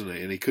 wasn't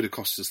he? And he could have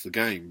cost us the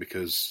game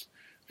because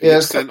if he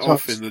was sent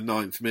off in the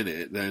 9th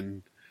minute,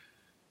 then...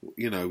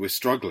 we're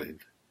struggling.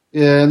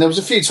 Yeah, and there was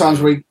a few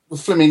times where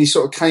Flamini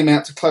sort of came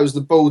out to close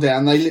the ball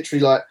down. They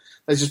literally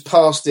they just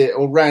passed it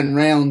or ran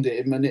round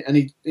him,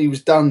 and he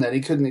was done then. He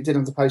didn't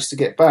have the pace to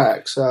get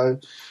back. So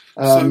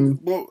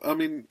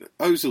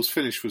Ozil's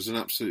finish was an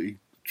absolutely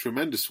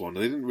tremendous one.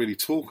 They didn't really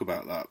talk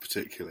about that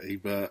particularly,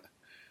 but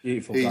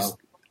beautiful he's goal.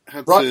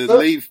 Had to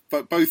leave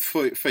both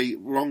feet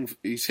wrong.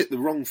 He's hit the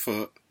wrong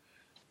foot,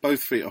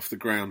 both feet off the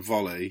ground,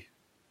 volley,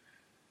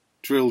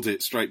 drilled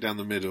it straight down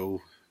the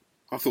middle.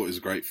 I thought it was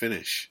a great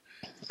finish.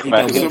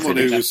 Someone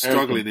who was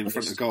struggling in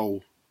front of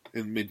goal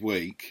in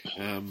midweek.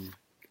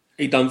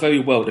 He done very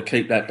well to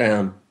keep that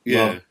down.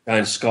 Yeah.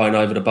 And skying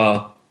over the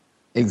bar.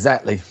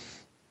 Exactly.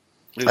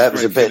 That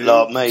was a bit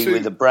like me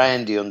with the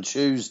brandy on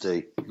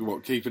Tuesday.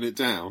 What, keeping it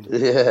down?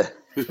 Yeah.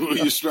 Were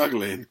you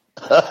struggling?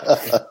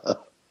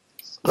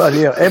 Well,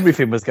 yeah,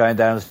 everything was going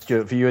down,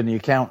 Stuart, for you and the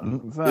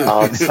accountant.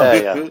 I'll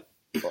tell you.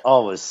 I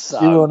was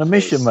so You were on a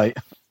mission, mate.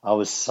 I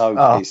was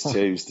so pissed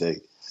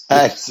Tuesday.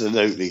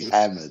 Absolutely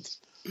hammered.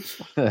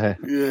 Yeah.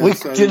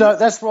 Do you know,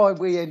 that's why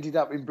we ended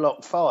up in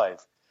block 5,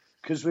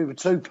 because we were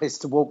too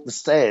pissed to walk the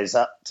stairs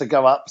up to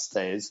go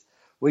upstairs.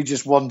 We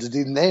just wandered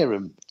in there,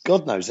 and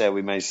God knows how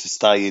we managed to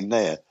stay in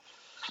there.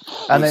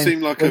 And it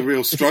seemed like a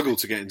real struggle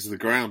to get into the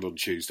ground on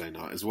Tuesday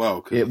night as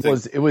well. It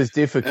was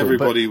difficult.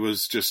 Everybody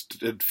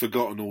had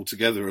forgotten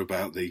altogether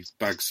about the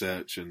bag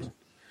search and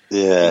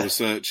the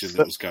searching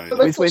that was going on.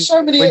 They've got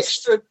so many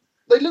extra.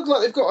 They look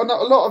like they've got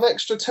a lot of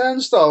extra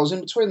turnstiles in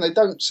between. They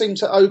don't seem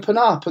to open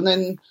up, and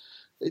then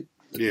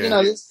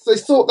they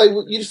thought they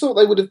would. You thought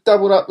they would have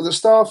doubled up with the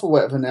staff or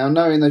whatever now,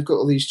 knowing they've got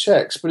all these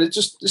checks. But it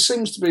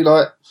seems to be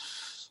like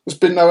there's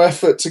been no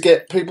effort to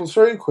get people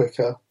through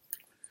quicker.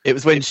 It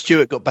was when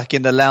Stuart got back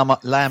in the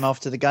lamb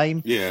after the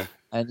game. Yeah.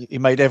 And he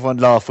made everyone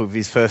laugh with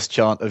his first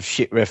chant of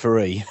shit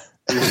referee.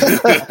 And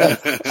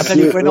then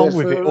he went on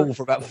with it all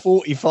for about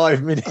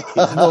 45 minutes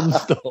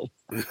non-stop.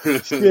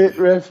 Shit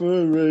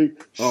referee.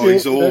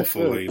 He's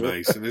awful,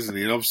 Mason, isn't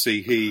he? And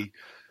obviously he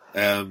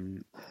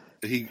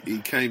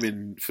came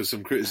in for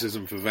some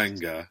criticism for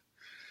Wenger.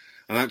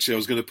 And actually I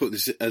was going to put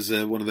this as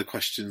one of the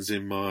questions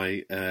in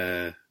my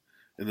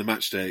in the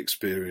matchday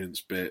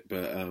experience bit,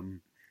 but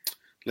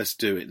let's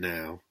do it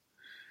now.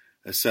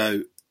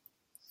 So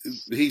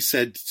he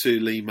said to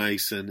Lee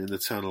Mason in the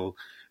tunnel,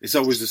 "It's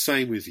always the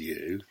same with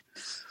you."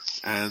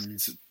 And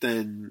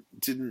then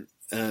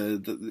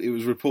it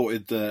was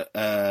reported that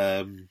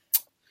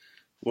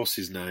what's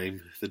his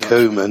name?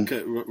 Koeman.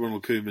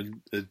 Ronald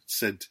Koeman had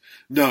said,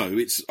 "No,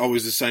 it's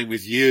always the same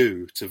with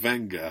you" to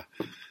Wenger.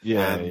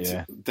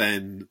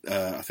 Then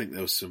I think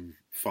there was some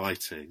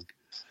fighting,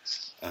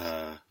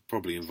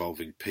 probably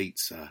involving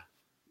pizza,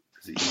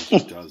 as it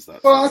usually does.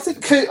 That. Well, I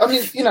think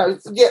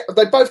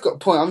they both got a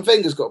point. I mean,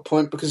 Wenger's got a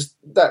point because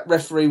that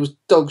referee was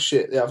dog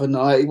shit the other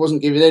night. He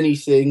wasn't giving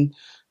anything.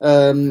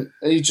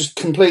 He just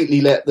completely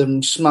let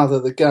them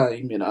smother the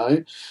game,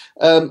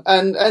 And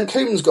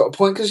Koeman's got a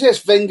point because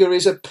yes, Wenger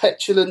is a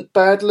petulant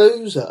bad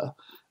loser,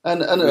 and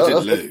we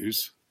didn't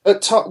lose.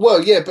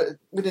 Well, yeah, but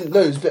we didn't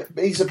lose. But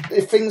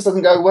if things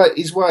doesn't go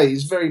his way,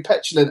 he's very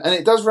petulant, and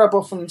it does rub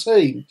off on the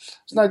team.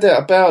 There's no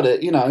doubt about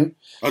it,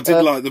 I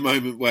did like the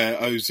moment where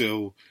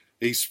Ozil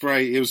he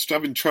was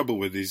having trouble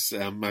with his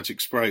magic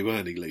spray,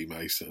 weren't he, Lee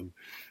Mason?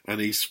 And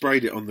he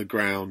sprayed it on the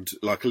ground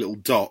like a little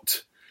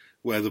dot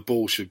where the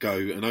ball should go,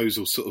 and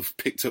Ozil sort of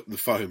picked up the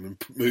foam and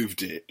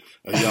moved it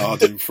a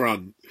yard in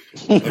front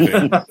of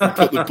him, and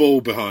put the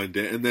ball behind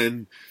it, and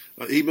then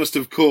he must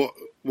have caught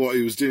what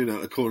he was doing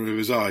out the corner of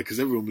his eye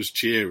because everyone was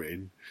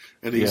cheering,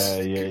 and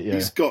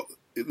he's got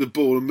the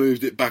ball and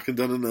moved it back and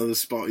done another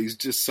spot. He's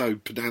just so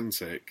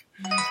pedantic.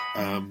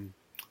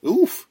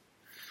 Oof.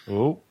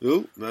 Oh,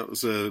 that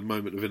was a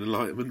moment of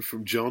enlightenment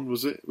from John.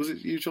 Was it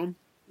you, John?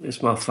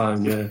 It's my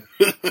phone, yeah.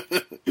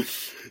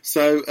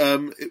 So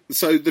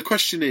the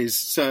question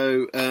is,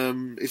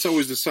 it's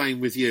always the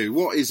same with you.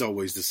 What is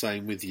always the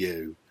same with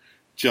you,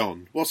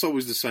 John? What's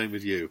always the same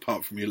with you,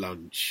 apart from your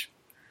lunch?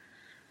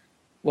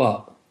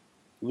 What?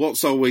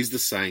 What's always the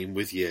same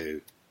with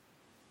you?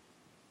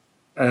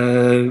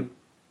 Monday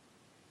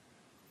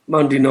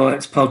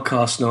night's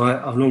podcast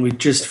night. I've normally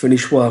just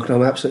finished work and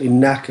I'm absolutely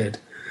knackered.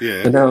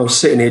 Yeah. And now I'm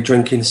sitting here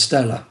drinking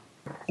Stella.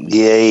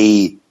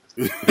 Yay.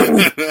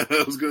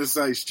 I was going to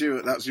say,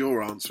 Stuart, that's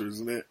your answer,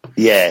 isn't it?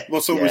 Yeah.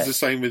 What's always the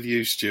same with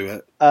you,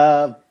 Stuart?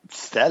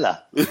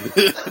 Stella.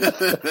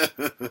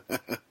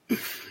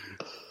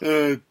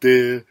 Oh,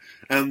 dear.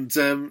 And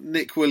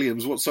Nick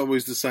Williams, what's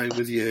always the same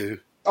with you?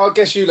 I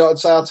guess you lot would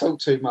say I talk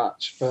too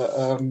much, but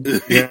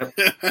yeah.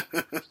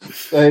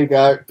 There you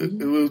go.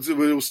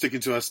 We're all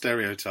sticking to our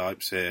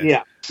stereotypes here.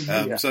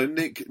 Yeah. So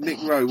Nick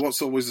Rowe,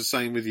 what's always the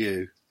same with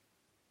you?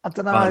 I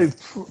don't know.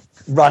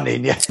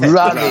 Running, yeah.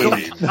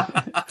 Running.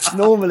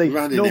 Normally,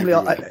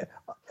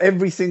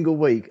 every single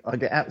week, I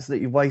get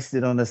absolutely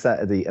wasted on a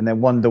Saturday and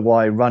then wonder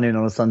why running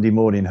on a Sunday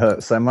morning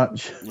hurts so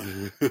much.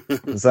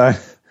 So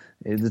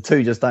the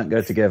two just don't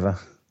go together.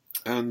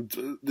 And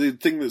the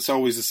thing that's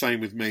always the same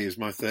with me is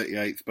my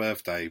 38th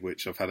birthday,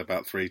 which I've had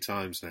about 3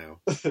 times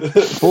now.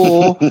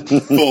 4.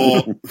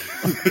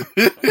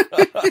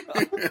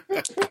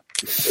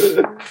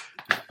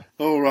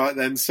 All right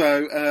then.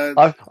 So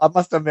I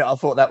must admit, I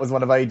thought that was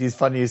one of AD's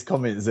funniest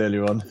comments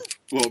earlier on.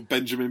 What,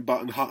 Benjamin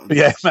Button Hutton?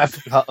 Yeah,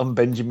 Matthew Hutton,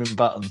 Benjamin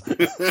Button.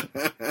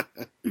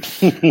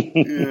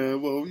 Yeah,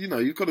 well,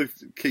 you've got to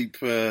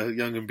keep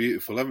young and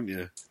beautiful, haven't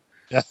you?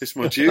 Yeah. It's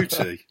my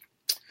duty.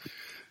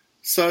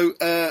 So,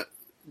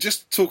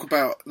 just talk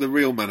about the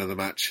real man of the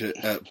match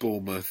at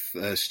Bournemouth,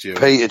 Stuart.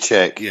 Peter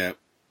Cech. Yeah.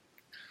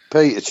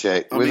 Peter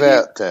Cech,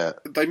 without doubt.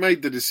 They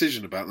made the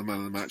decision about the man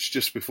of the match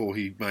just before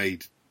he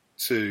made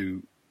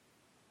 2...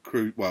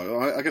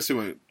 I guess they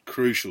weren't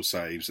crucial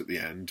saves at the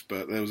end,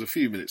 but there was a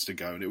few minutes to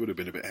go and it would have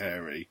been a bit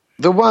hairy.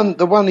 The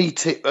one he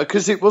tipped,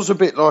 because it was a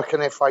bit like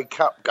an FA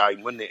Cup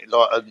game, wasn't it?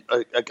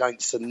 Like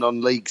against a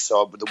non-league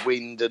side with the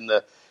wind and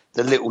the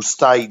little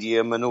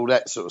stadium and all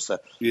that sort of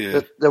stuff. Yeah.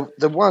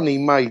 The one he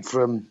made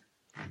from,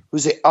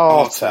 was it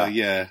Arta?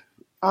 Yeah.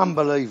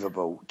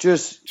 Unbelievable.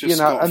 Just and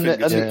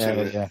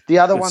the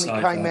other one he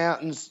came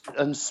out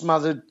and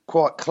smothered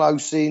quite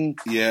close in.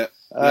 Yeah.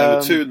 There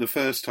were 2 in the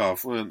first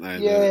half, weren't there?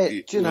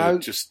 Yeah,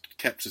 just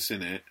kept us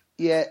in it.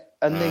 Yeah,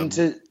 and then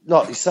to,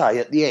 like you say,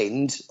 at the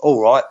end, all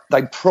right,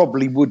 they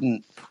probably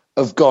wouldn't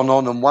have gone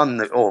on and won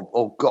it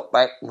or got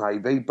back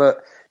maybe,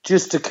 but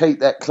just to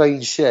keep that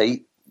clean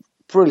sheet,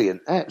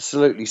 brilliant,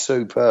 absolutely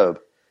superb.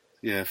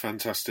 Yeah,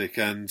 fantastic.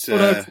 And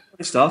I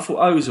thought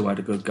Ozil had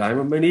a good game.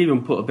 I mean, he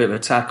even put a bit of a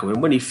tackle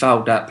in. When he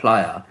fouled that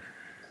player,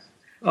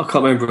 I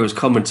can't remember who was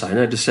commentating,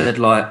 they just said,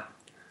 like,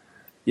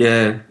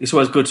 yeah, it's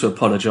always good to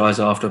apologise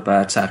after a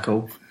bad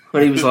tackle.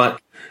 And he was like,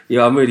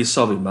 yeah, I'm really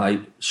sorry,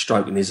 mate,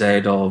 stroking his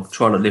head or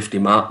trying to lift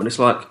him up. And it's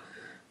like,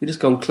 you just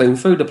gone clean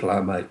through the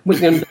player, mate. What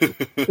are you going to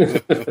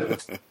do?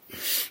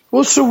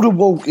 What sort of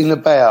walking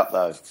about,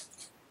 though?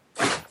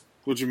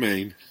 What do you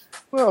mean?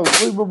 Well,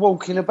 we were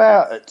walking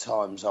about at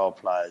times, our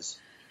players.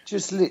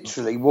 Just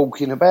literally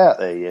walking about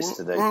there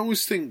yesterday. Well, I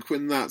always think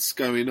when that's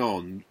going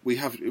on, we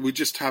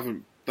just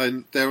haven't.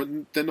 They're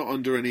not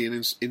under any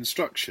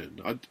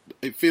instruction.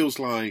 It feels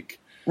like.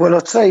 Well,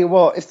 I'll tell you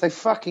what. If they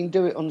fucking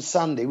do it on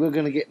Sunday, we're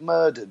going to get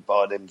murdered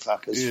by them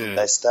fuckers from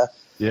Leicester.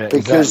 Yeah,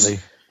 exactly.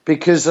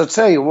 Because I'll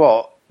tell you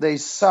what,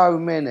 there's so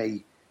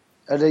many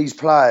of these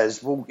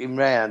players walking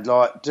around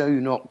like do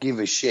not give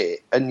a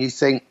shit, and you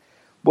think,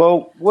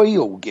 well, we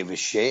all give a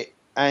shit,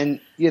 and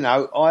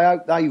I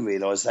hope they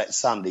realise that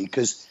Sunday,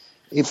 because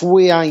if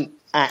we ain't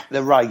at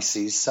the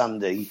races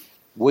Sunday,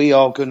 we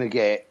are going to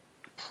get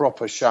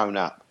proper shown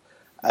up,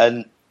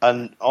 and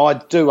I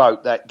do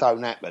hope that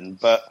don't happen.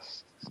 But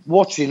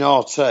watching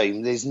our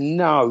team, there's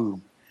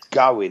no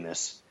go in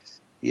us.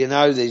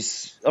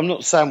 I'm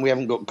not saying we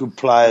haven't got good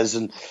players,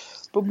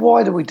 but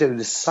why do we do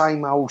the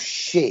same old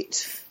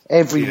shit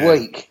every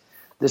week?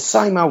 The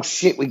same old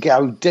shit. We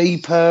go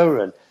deeper,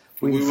 and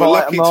we were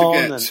lucky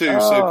to get two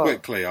so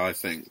quickly, I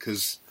think,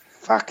 because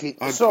fuck it.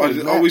 I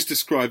always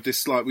describe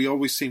this like we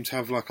always seem to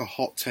have like a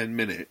hot 10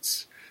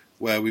 minutes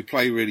where we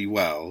play really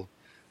well,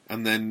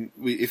 and then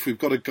if we've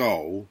got a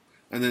goal,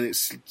 and then it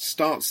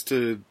starts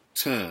to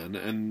turn,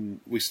 and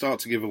we start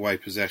to give away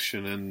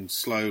possession, and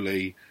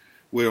slowly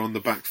we're on the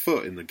back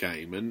foot in the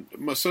game. And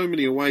so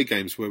many away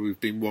games where we've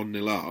been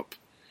 1-0 up,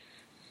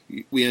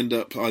 we end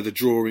up either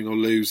drawing or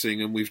losing,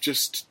 and we've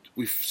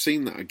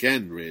seen that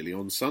again really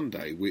on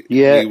Sunday. We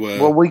were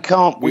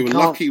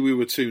lucky we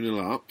were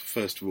 2-0 up,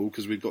 first of all,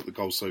 because we got the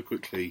goal so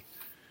quickly,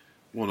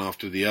 one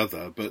after the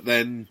other. But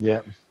then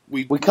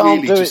we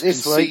can't really just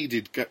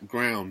conceded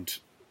ground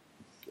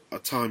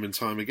time and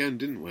time again,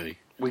 didn't we?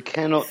 We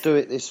cannot do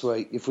it this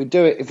week. If we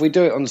do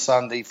it on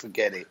Sunday,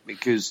 forget it,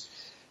 because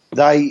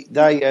they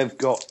have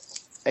got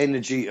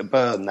energy to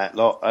burn, that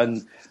lot,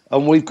 and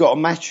we've got to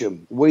match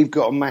them. We've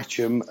got to match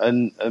them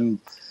and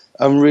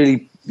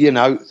really,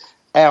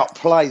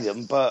 outplay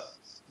them. But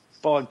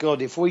by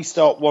God, if we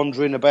start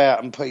wandering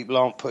about and people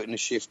aren't putting a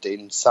shift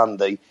in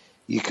Sunday,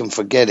 you can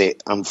forget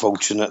it,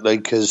 unfortunately,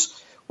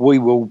 because we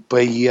will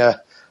be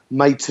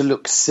made to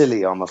look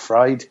silly, I'm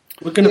afraid.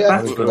 We're going to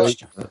batter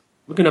Leicester.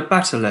 We're going to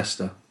batter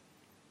Leicester.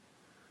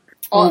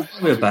 We're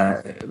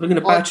going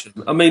to batter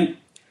them. I mean,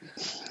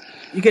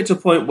 you get to a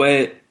point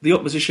where the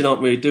opposition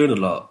aren't really doing a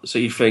lot, so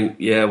you think,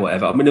 yeah,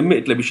 whatever. I mean,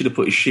 admittedly, we should have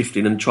put a shift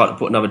in and tried to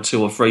put another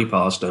 2 or 3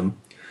 past them.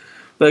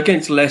 But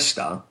against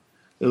Leicester,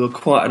 who were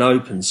quite an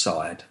open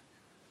side,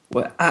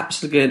 we're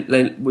absolutely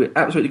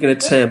going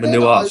to tear them a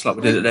new arts like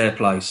we did at their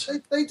place.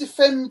 They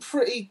defend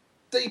pretty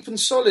deep and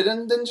solid,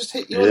 and then just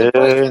hit you on the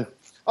break.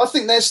 I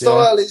think their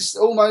style is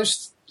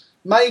almost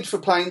made for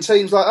playing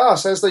teams like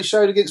us, as they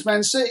showed against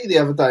Man City the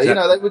other day.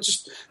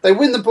 They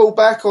win the ball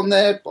back on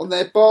their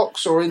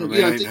box or in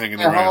they ain't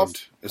hanging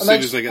around. As soon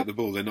as they get the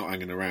ball, they're not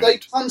hanging around. They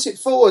punt it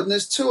forward, and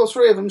there's 2 or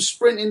 3 of them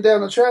sprinting down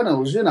the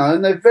channels.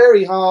 And they're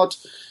very hard.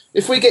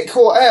 If we get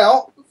caught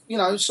out,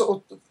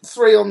 sort of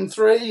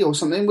 3-on-3 or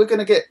something, we're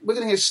going to get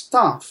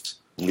stuffed.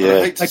 Yeah,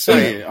 I hate to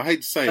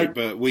say it,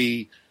 but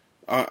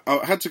I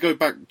had to go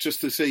back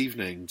just this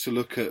evening to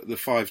look at the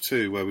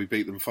 5-2 where we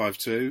beat them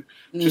 5-2,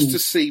 just to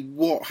see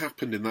what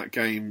happened in that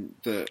game.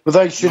 Well,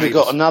 they should have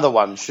got another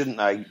one, shouldn't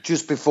they?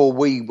 Just before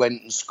we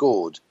went and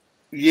scored.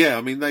 Yeah,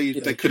 I mean they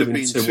could have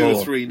been 2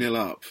 or 3-0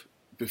 up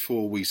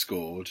before we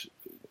scored.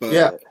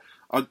 But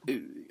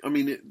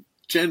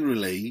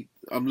generally,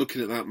 I'm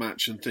looking at that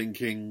match and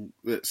thinking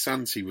that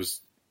Santi was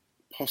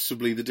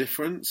possibly the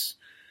difference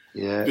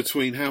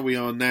between how we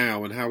are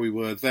now and how we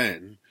were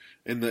then.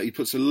 In that he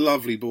puts a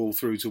lovely ball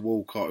through to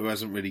Walcott, who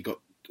hasn't really got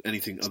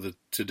anything other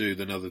to do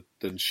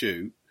than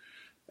shoot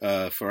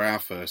for our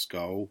first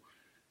goal,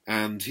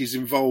 and he's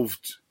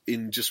involved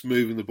in just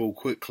moving the ball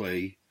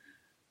quickly.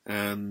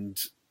 And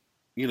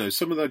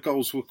some of their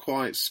goals were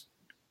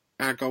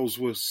our goals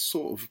were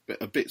sort of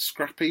a bit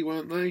scrappy,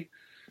 weren't they?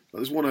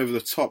 There's one over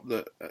the top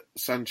that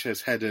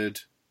Sanchez headed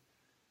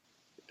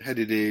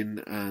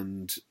in,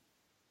 and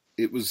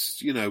it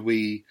was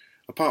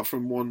apart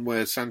from one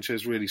where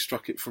Sanchez really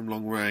struck it from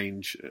long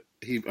range,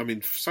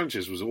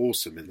 Sanchez was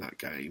awesome in that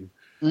game.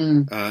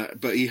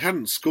 But he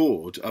hadn't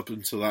scored up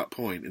until that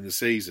point in the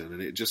season,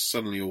 and it just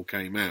suddenly all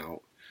came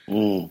out.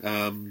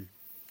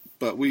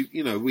 But we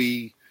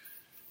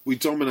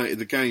dominated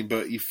the game,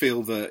 but you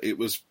feel that it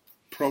was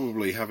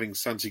probably having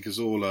Santi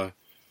Cazorla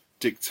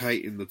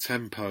dictating the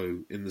tempo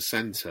in the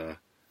centre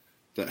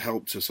that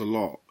helped us a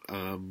lot.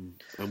 And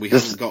we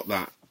haven't got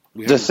that.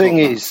 We haven't got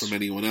that from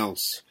anyone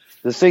else.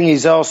 The thing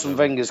is, Arsene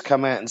Wenger's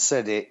come out and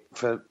said it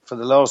for the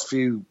last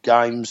few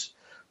games.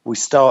 We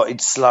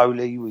started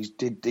slowly. We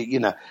did,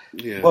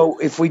 Well,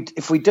 if we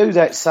do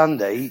that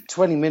Sunday,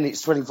 20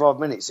 minutes, 25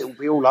 minutes, it will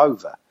be all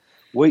over.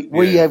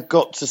 We have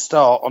got to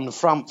start on the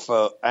front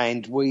foot,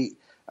 and we've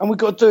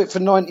got to do it for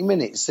 90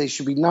 minutes. There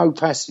should be no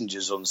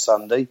passengers on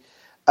Sunday,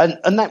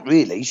 and that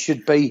really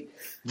should be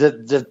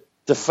the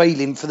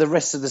feeling for the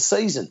rest of the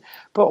season.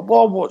 But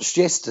what I watched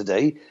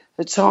yesterday,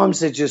 at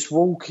times they're just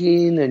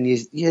walking, and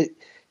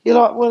you're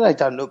like, well, they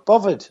don't look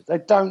bothered. They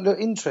don't look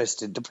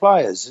interested, the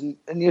players. And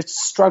you're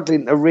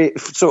struggling to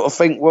sort of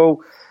think,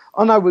 well,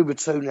 I know we were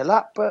 2-0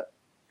 up, but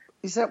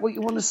is that what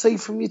you want to see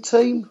from your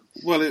team?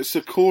 Well, it's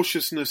a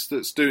cautiousness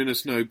that's doing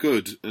us no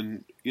good.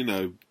 And,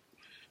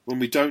 when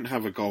we don't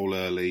have a goal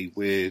early,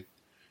 we're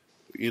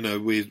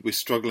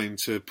struggling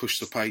to push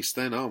the pace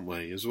then, aren't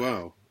we, as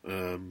well?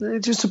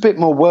 Just a bit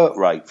more work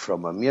rate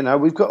from them.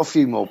 We've got a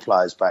few more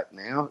players back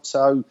now,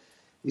 so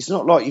It's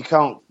not like you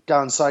can't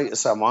go and say to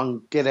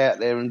someone, get out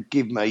there and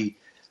give me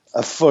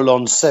a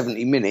full-on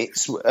 70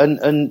 minutes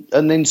and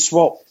then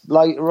swap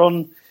later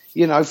on,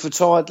 for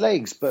tired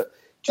legs. But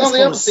the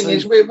other thing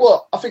is,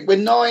 I think we're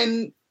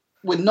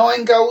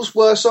nine goals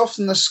worse off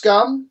than the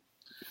Scum.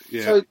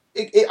 Yeah. So,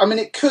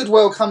 it could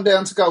well come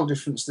down to goal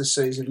difference this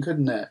season,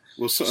 couldn't it?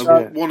 Well,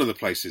 one of the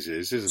places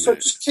isn't it? So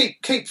just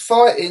keep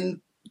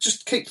fighting.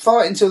 Just keep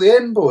fighting till the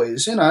end,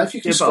 boys. If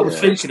you can. Yeah, but I was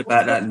thinking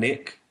about that,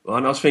 Nick.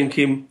 And I was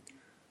thinking,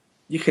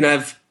 you can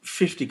have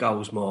 50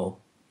 goals more.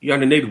 You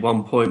only need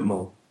 1 point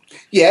more.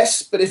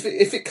 Yes, but if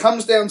it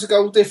comes down to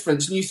goal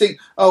difference, and you think,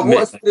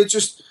 what if we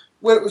just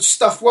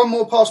stuffed one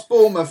more past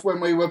Bournemouth when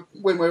we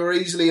were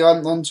easily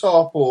on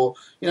top, or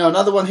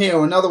another one here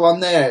or another one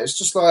there? It's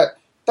just like,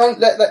 don't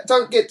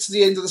get to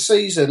the end of the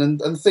season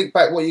and think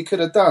back what you could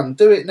have done.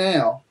 Do it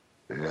now.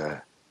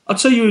 Yeah. I'll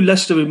tell you who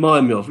Leicester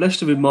remind me of.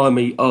 Leicester remind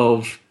me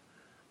of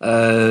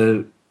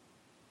a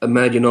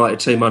Man United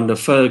team under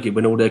Fergie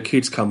when all their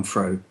kids come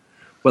through,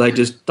 where they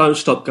just don't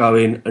stop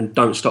going and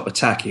don't stop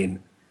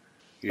attacking.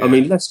 Yeah. I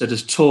mean, Leicester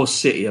just tore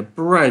City a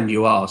brand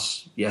new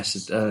arse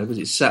yesterday. Was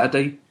it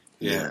Saturday?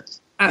 Yeah.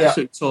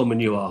 Absolutely tore them a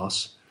new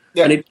arse.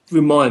 Yeah. And it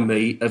reminded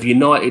me of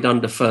United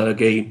under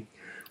Fergie,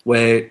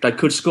 where they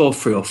could score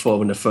 3 or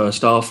 4 in the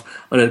first half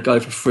and they'd go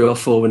for 3 or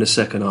 4 in the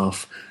second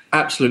half.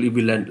 Absolutely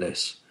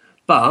relentless.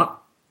 But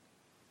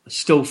I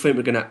still think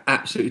we're going to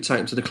absolutely take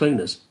them to the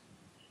cleaners.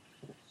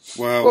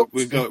 Well,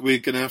 we're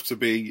going to have to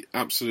be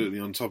absolutely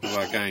on top of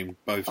our game,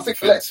 both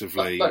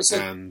defensively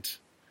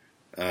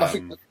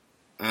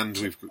and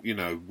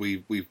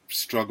we've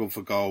struggled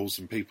for goals,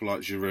 and people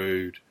like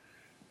Giroud,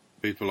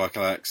 people like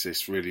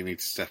Alexis really need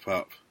to step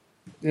up.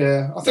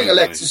 Yeah, I think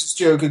Alexis is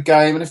due a good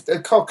game, and if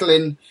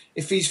Coquelin,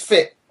 if he's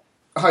fit,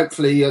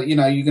 hopefully, you're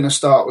going to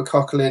start with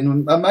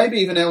Coquelin, and maybe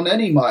even El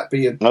Neni might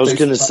be a... I was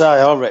going to say,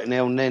 I reckon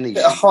El Neni...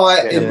 Bit of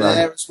height in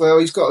there as well.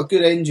 He's got a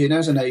good engine,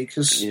 hasn't he?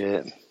 Because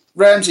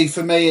Ramsey,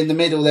 for me, in the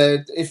middle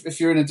there, if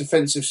you're in a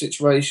defensive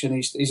situation,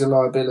 he's a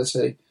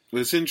liability.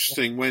 Well, it's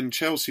interesting, when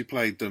Chelsea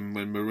played them,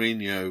 when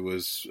Mourinho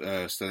was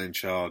still in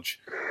charge,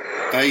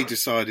 they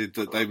decided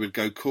that they would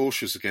go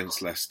cautious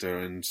against Leicester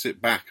and sit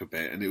back a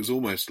bit, and it was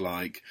almost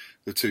like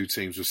the two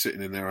teams were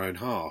sitting in their own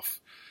half.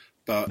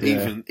 But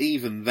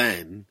even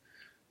then,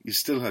 you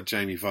still had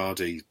Jamie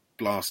Vardy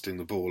blasting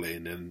the ball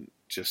in, and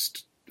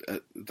just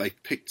they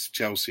picked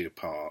Chelsea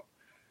apart,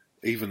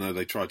 even though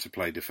they tried to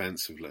play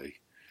defensively.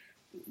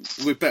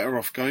 We're better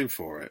off going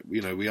for it.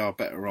 We are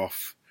better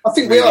off. I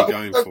think really we are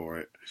going for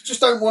it. You just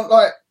don't want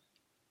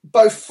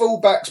both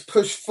fullbacks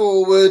push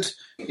forward.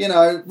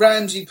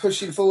 Ramsey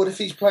pushing forward if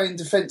he's playing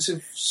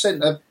defensive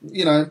centre.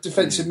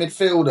 Defensive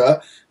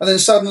midfielder, and then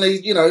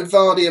suddenly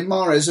Vardy and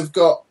Mahrez have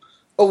got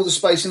all the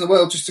space in the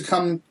world just to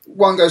come.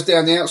 One goes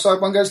down the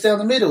outside, one goes down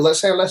the middle.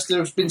 That's how Leicester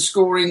has been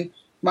scoring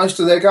most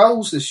of their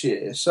goals this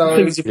year. So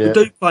if we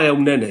do play El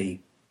Neni,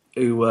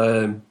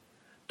 who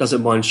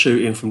doesn't mind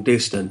shooting from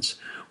distance,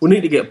 we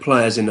need to get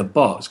players in the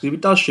box, because if he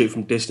does shoot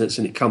from distance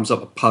and it comes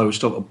up a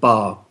post, up a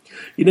bar,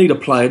 you need a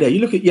player there. You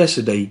look at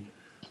yesterday,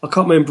 I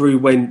can't remember who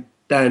went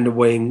down the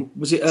wing.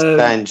 Was it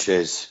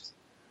Sanchez?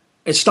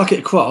 It stuck it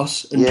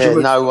across. And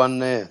Giroud, no one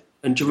there.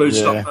 And Giroud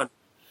stopped running.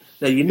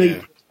 Now you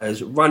need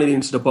players running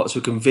into the box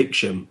with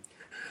conviction.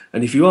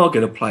 And if you are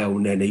going to play El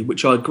Neni,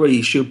 which I agree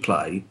he should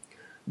play,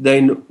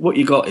 then what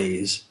you got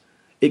is,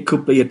 it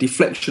could be a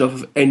deflection off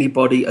of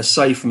anybody, a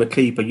save from a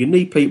keeper. You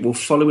need people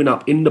following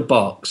up in the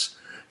box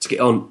to get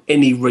on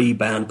any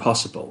rebound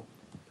possible.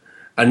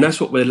 And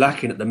that's what we're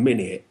lacking at the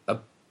minute, a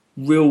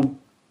real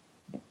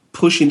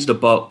push into the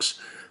box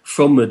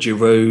from a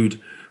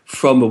Giroud,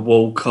 from a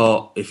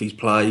Walcott, if he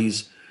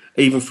plays,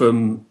 even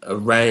from a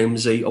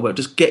Ramsey, or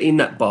just get in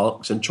that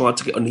box and try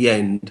to get on the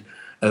end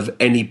of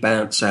any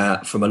bounce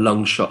out from a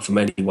long shot from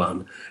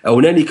anyone.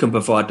 And then he can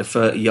provide the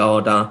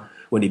 30-yarder.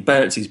 When he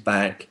bounces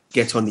back,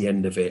 get on the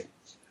end of it.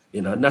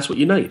 And that's what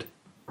you need.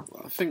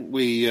 I think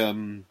we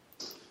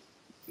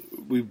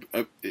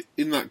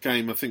in that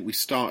game, I think we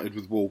started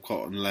with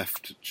Walcott and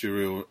left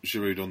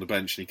Giroud on the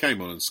bench, and he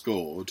came on and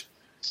scored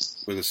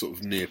with a sort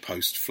of near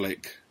post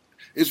flick.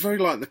 It's very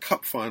like the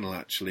cup final,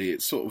 actually.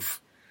 It's sort of,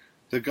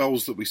 the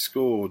goals that we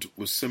scored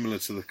was similar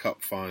to the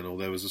cup final.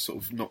 There was a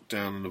sort of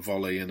knockdown and a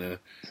volley, and a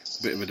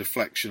bit of a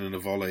deflection and a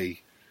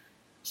volley.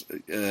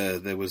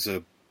 There was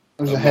a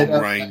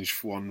long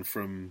range one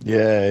from...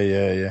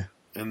 Yeah.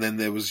 And then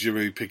there was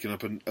Giroud picking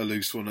up a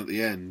loose one at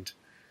the end.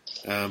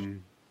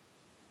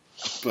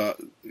 But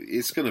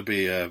it's going to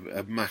be a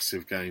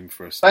massive game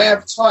for us. They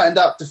have tightened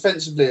up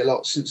defensively a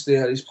lot since the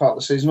earliest part of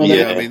the season.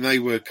 I mean, they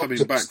were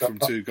coming back from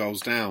 2 goals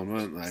down,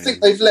 weren't they? I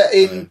think they've let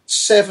in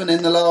 7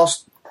 in the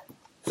last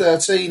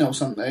 13 or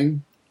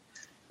something.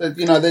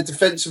 They're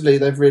defensively,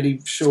 they've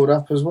really shored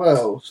up as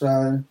well.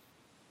 So,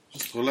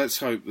 well, let's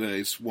hope that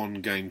it's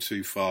one game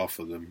too far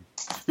for them.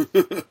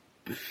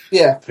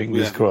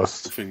 Fingers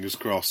crossed. Fingers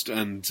crossed.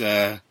 And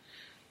I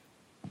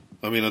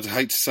mean, I'd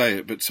hate to say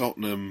it, but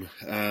Tottenham,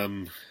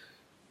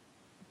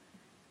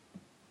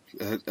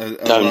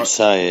 Don't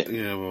say it.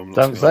 Yeah, well,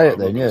 don't say it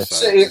then. Yeah,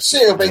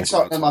 City will beat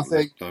Tottenham. I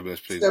think. No,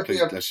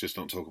 let's just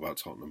not talk about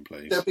Tottenham,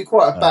 please. There'll be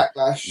quite a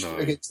backlash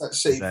against that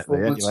City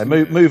performance.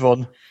 Anyway, move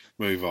on.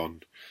 Move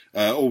on.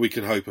 All we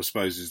can hope, I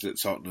suppose, is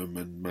that Tottenham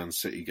and Man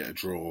City get a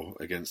draw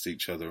against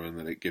each other, and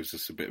then it gives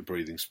us a bit of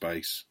breathing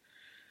space.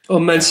 Oh,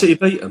 Man City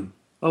beat them.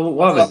 Oh,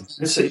 why Man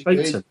City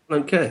beat them? I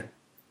don't care.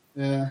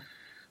 Yeah.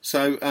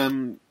 So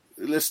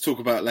let's talk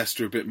about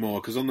Leicester a bit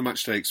more, because on the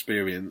matchday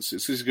experience,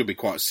 this is going to be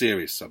quite a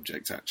serious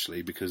subject,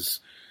 actually,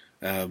 because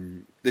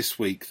this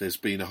week there's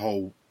been a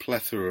whole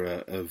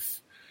plethora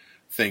of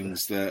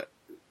things that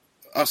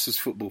us as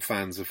football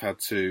fans have had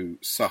to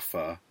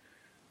suffer.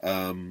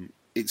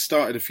 It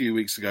started a few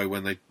weeks ago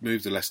when they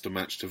moved the Leicester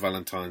match to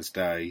Valentine's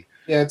Day.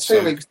 Yeah,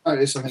 2 weeks'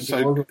 notice, I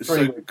think.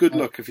 So good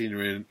luck if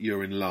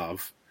you're in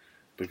love,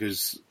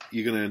 because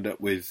you're going to end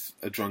up with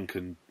a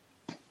drunken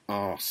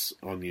arse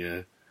on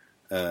your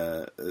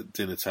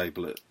dinner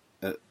table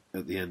at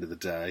the end of the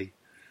day.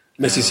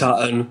 Mrs.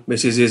 Hutton,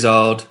 Mrs.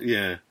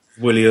 Izzard,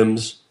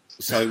 Williams.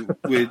 So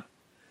we're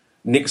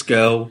Nick's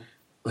girl.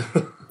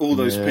 All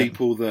those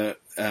people that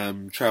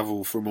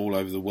travel from all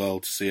over the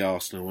world to see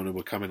Arsenal and who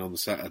were coming on the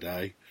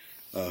Saturday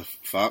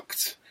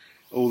fucked.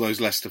 All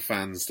those Leicester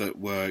fans that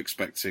were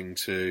expecting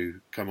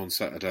to come on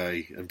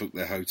Saturday and book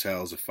their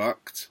hotels are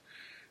fucked.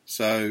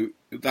 So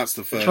that's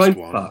the first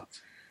one.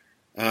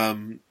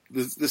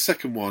 The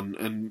second one,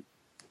 and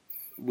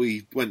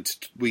we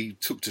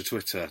took to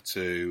Twitter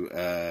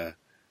to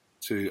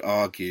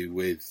argue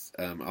with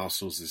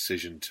Arsenal's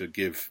decision to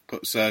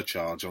put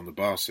surcharge on the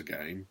Barca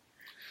game.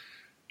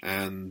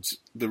 And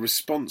the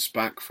response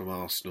back from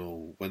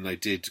Arsenal when they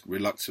did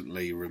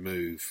reluctantly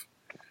remove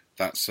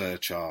that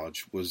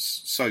surcharge was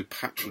so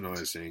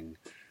patronising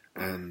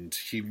and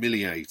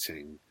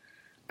humiliating,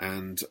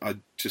 and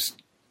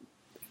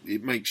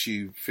it makes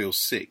you feel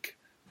sick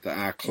that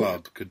our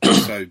club could be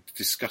so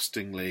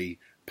disgustingly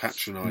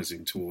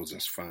patronising towards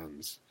us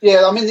fans.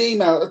 Yeah, I mean, the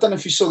email, I don't know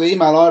if you saw the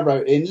email I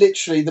wrote in,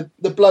 literally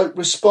the bloke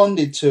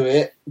responded to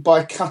it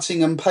by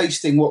cutting and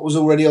pasting what was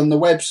already on the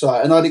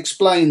website, and I'd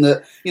explained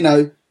that,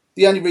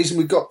 the only reason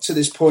we got to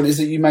this point is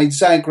that you made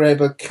Zagreb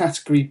a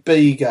Category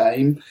B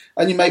game,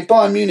 and you made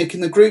Bayern Munich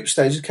in the group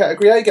stage a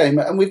Category A game,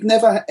 and we've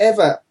never,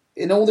 ever,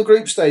 in all the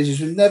group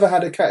stages, we've never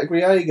had a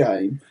Category A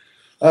game.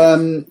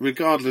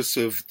 Regardless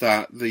of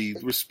that, the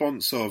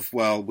response of,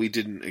 well, we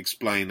didn't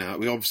explain that.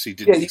 We obviously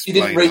didn't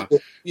explain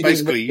that.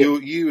 Basically,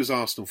 you as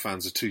Arsenal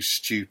fans are too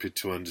stupid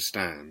to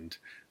understand,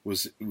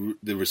 was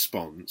the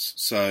response.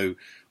 So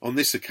on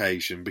this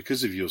occasion,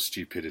 because of your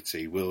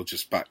stupidity, we'll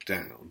just back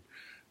down.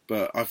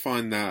 But I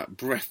find that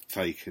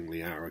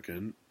breathtakingly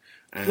arrogant.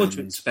 And, what do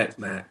you expect,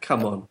 Matt?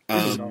 Come on.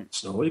 Arsenal.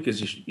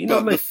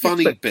 The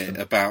funny bit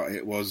about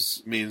it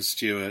was me and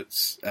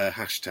Stuart's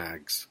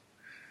hashtags.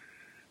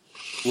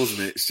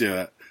 Wasn't it,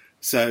 Stuart?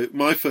 So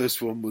my first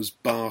one was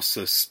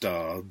Barca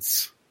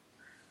Stards.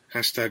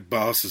 Hashtag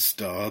Barca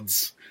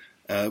Stards.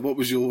 What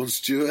was your one,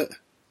 Stuart?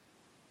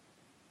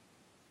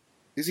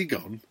 Is he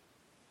gone?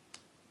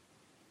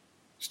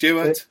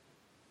 Stuart?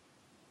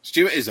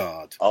 Stuart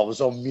Izzard. I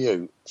was on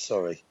mute,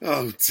 sorry.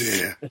 Oh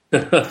dear.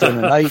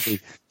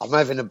 I'm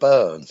having a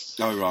burn.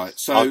 Oh right.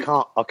 So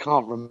I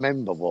can't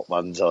remember what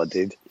ones I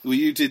did. Well,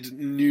 you did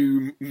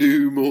new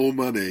more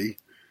money.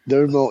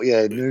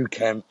 New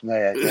camp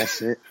there,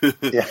 that's it.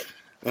 Yeah.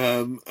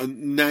 And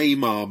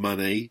Neymar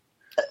money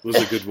was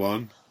a good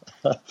one.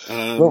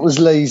 What was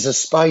Lee's?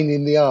 Spain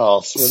in the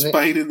arse, wasn't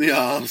Spain in the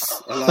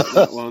arse. I like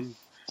that one.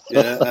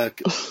 Yeah.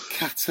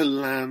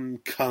 Catalan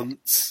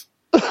cunts.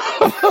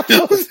 I'm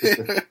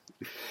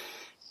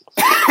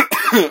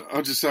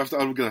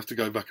going to have to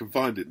go back and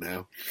find it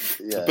now.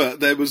 Yeah. But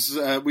there was,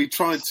 we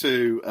took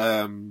to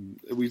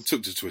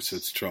Twitter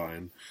to try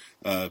and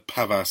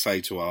have our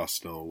say to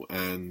Arsenal,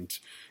 and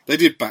they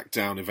did back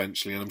down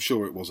eventually, and I'm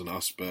sure it wasn't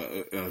us,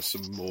 but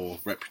some more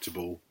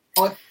reputable.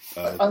 I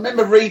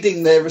remember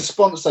reading their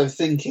response though,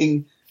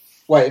 thinking,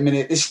 wait a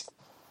minute, this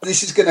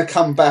is going to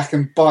come back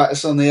and bite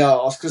us on the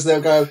arse, because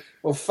they'll go,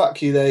 well,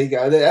 fuck you, there you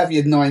go. They have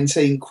your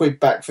 19 quid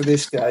back for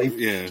this game.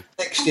 Yeah.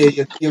 Next year,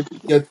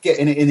 you're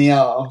getting it in the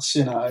arse,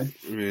 Yeah.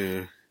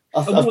 It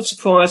wouldn't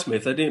surprise me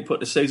if they didn't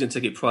put the season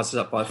ticket prices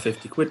up by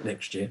 50 quid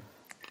next year.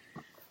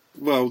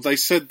 Well, they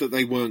said that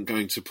they weren't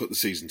going to put the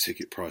season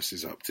ticket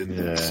prices up, didn't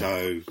they?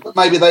 So but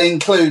maybe they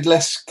include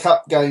less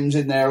cup games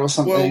in there or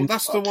something. Well,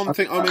 that's the one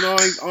thing. I mean,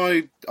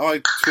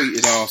 I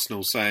tweeted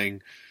Arsenal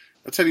saying,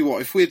 I tell you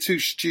what, if we're too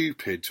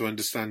stupid to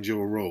understand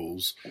your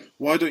rules,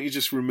 why don't you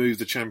just remove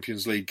the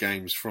Champions League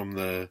games from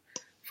the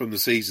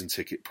season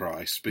ticket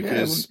price?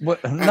 Because no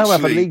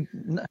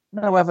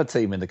other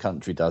team in the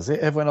country does it.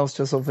 Everyone else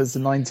just offers the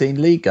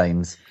 19 league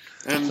games.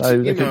 And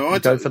so I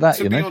go for that.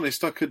 To be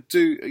honest, I could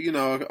do.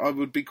 I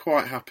would be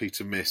quite happy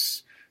to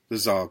miss the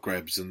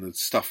Zagrebs and the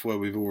stuff where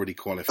we've already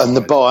qualified, and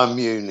the Bayern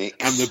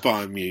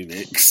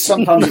Munich,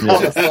 Sometimes the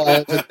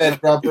qualifier is a dead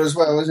rubber as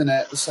well, isn't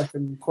it? The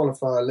second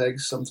qualifier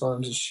legs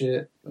sometimes is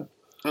shit.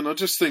 And I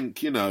just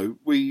think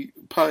we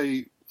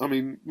pay. I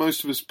mean,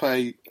 most of us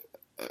pay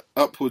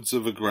upwards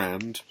of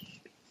 £1,000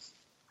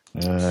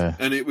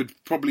 and it would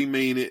probably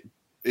mean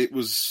it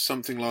was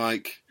something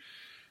like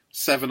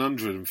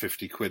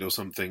 £750 or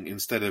something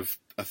instead of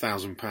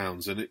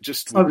 £1,000, and it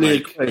just totally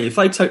agree. If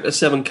they take the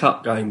 7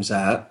 cup games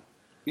out,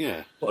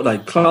 what are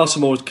they? Class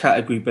them all as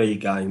Category B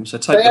games. So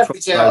take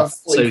the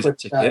season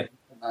ticket.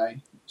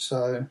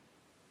 So,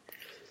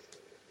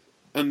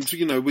 and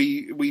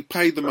we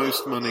pay the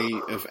most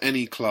money of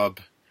any club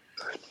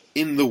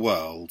in the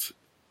world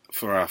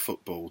for our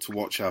football, to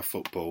watch our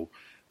football,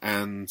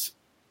 and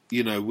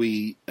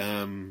we're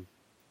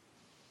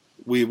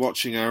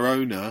watching our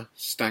owner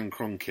Stan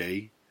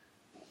Kroenke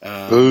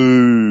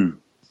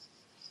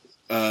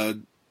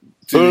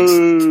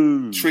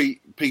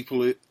treat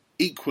people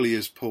equally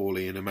as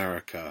poorly in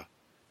America.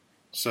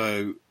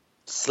 So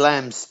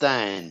Slam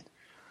Stan.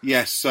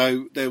 Yes,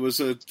 so there was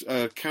a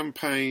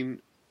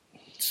campaign.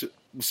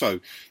 Stan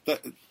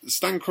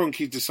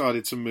Kroenke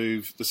decided to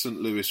move the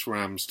St. Louis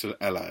Rams to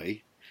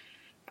LA,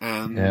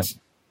 and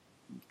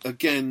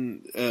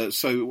again,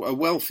 so a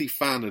wealthy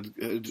fan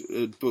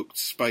had booked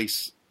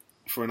space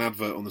for an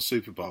advert on the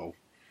Super Bowl,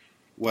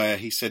 where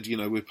he said,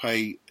 we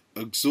pay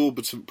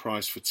exorbitant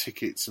price for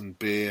tickets and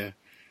beer,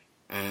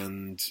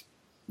 and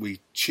we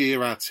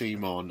cheer our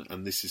team on,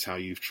 and this is how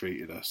you've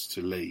treated us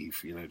to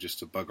leave, just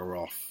to bugger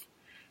off.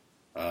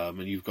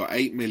 And you've got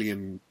 $8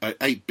 billion,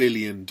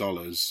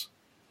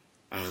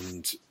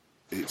 and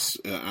it's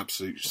an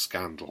absolute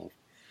scandal.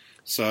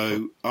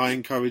 So I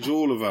encourage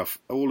all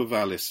of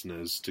our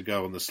listeners to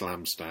go on the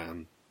Slam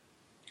Stan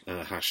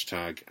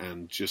hashtag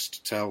and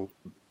just tell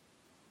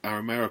our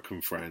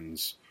American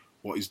friends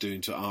what he's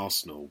doing to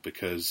Arsenal,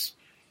 because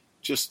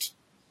just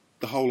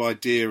the whole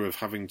idea of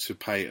having to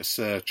pay a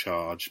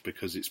surcharge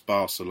because it's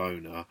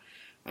Barcelona,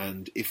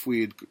 and if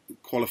we had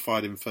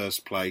qualified in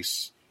first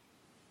place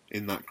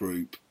in that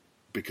group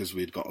because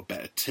we'd got a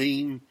better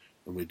team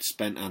and we'd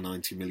spent our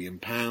 £90 million,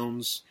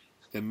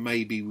 then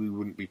maybe we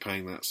wouldn't be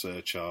paying that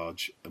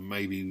surcharge, and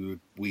maybe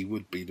we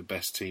would be the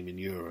best team in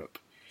Europe.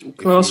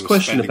 Can I ask a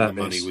question about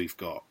the this? Money we've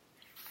got.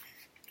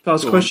 Can I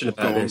ask a question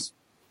about this?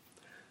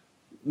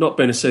 Not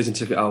being a season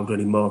ticket holder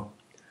anymore.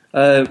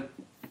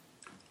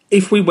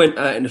 If we went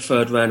out in the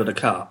third round of the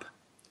Cup,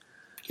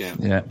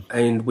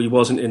 and we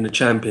wasn't in the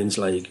Champions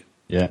League,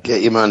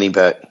 get your money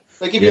back.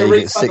 They give you a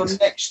refund on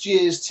next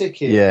year's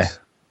ticket.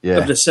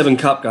 Of the 7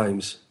 cup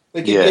games.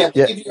 They give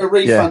you a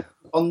refund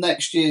on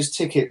next year's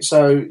ticket.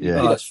 So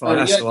that's fine.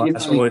 That's what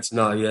I wanted to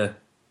know.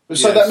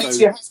 So that means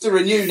you have to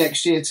renew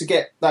next year to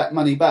get that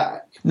money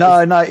back.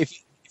 No.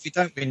 If you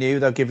don't renew,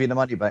 they'll give you the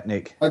money back,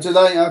 Nick. Oh, do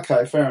they?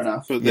 Okay, fair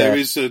enough. But there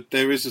is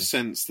a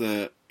sense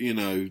that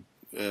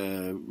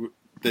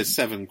there's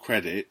 7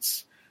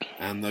 credits,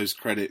 and those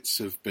credits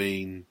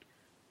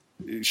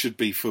it should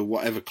be for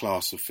whatever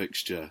class of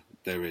fixture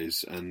there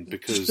is, and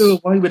because just do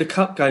away with the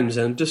cup games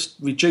and just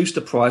reduce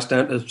the price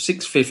down to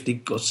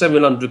 £650 or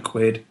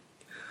 £700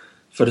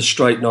 for the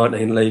straight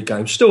 19 league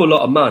games. Still a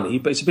lot of money,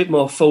 but it's a bit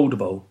more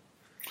affordable.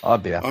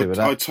 I'd be happy with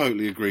that. I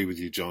totally agree with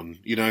you, John.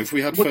 If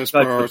we had first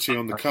priority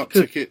on the cup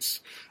tickets,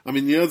 I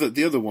mean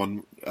the other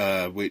one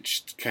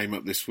which came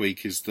up this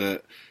week is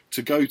that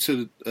to go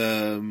to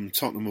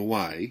Tottenham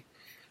away,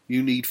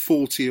 you need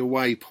 40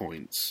 away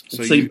points.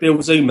 So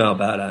Bill's email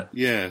about that.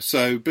 Yeah,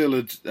 so Bill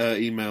had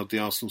emailed the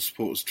Arsenal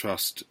Supporters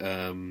Trust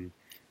telling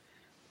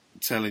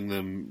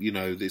them,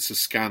 it's a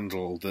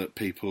scandal that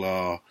people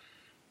are...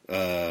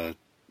 they're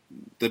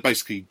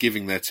basically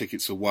giving their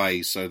tickets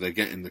away so they're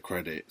getting the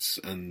credits,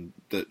 and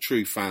that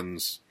true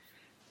fans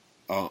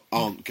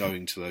aren't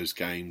going to those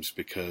games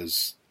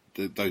because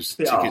those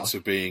tickets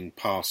are being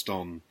passed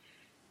on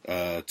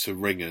to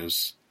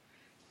ringers.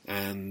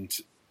 And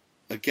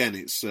again,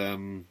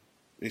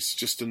 it's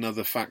just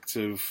another fact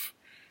of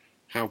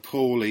how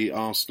poorly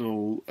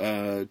Arsenal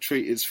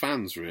treat its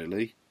fans,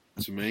 really,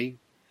 to me,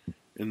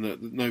 in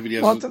that nobody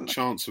has a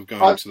chance of going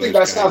to those games. I think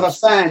that's other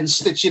fans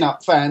stitching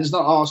up fans,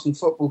 not Arsenal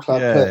Football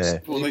Club.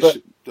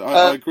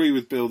 I agree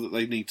with Bill that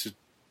they need to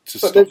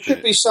stop there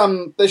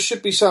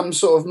should be some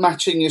sort of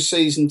matching your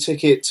season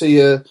ticket to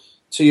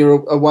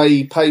your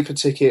away paper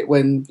ticket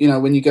when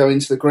you go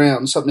into the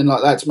ground, something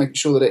like that, to make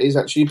sure that it is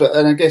actually.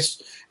 And I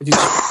guess if you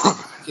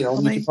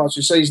can pass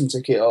your season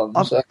ticket on.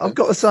 I've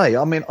got to say,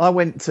 I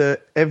went to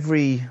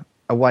every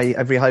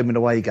home and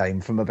away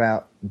game from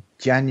about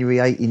January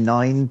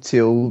 '89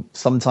 till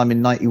sometime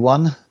in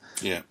 '91.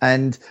 Yeah.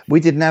 And we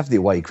didn't have the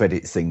away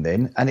credits thing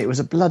then, and it was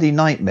a bloody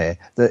nightmare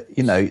that,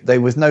 there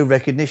was no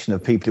recognition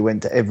of people who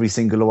went to every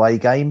single away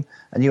game,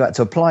 and you had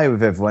to apply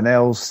with everyone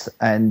else.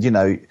 And,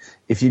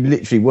 if you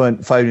literally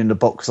weren't phoning the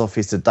box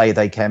office the day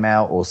they came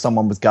out, or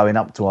someone was going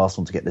up to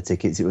Arsenal to get the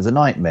tickets, it was a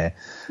nightmare.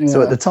 Yeah.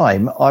 So at the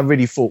time, I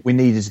really thought we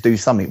needed to do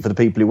something for the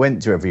people who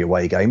went to every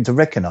away game to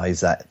recognise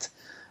that.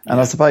 And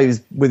I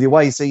suppose with the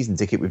away season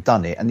ticket, we've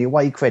done it, and the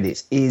away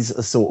credits is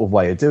a sort of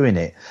way of doing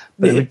it.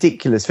 But the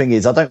ridiculous thing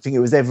is, I don't think it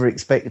was ever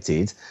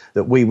expected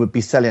that we would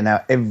be selling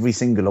out every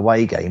single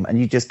away game, and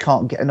you just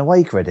can't get an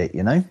away credit,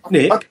 Nick,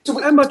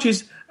 how much do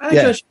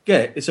you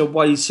get? It's a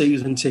away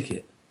season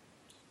ticket.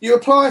 You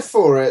apply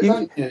for it,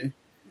 don't you?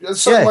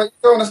 Way,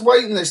 go on a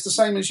waiting list, the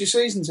same as your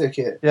season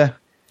ticket. Yeah.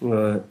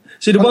 Right.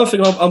 See, the one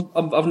thing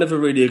I've never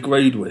really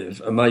agreed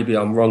with, and maybe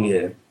I'm wrong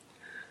here,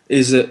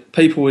 is that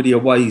people with the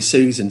away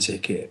season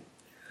ticket,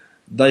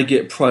 they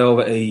get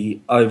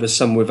priority over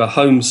some with a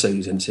home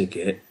season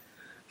ticket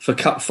for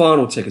cup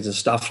final tickets and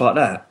stuff like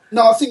that.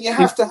 No, I think you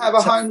have to have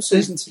a home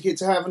season ticket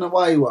to have an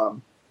away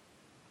one.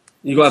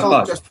 You got to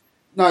have both?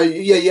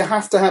 You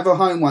have to have a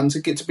home one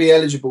to be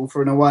eligible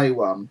for an away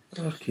one.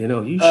 Okay,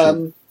 no, you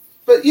should.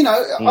 But,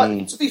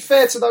 to be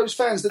fair to those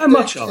fans... How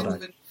much are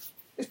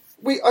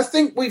they? I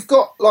think we've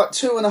got like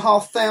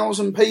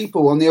 2,500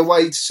 people on the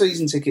away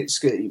season ticket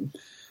scheme.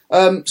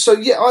 I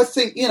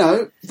think,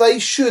 they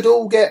should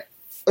all get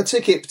a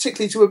ticket,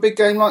 particularly to a big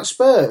game like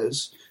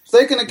Spurs. If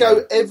they're going to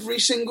go every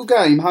single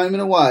game, home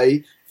and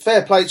away,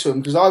 fair play to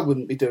them, because I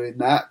wouldn't be doing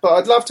that. But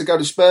I'd love to go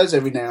to Spurs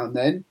every now and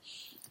then.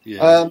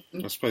 Yeah,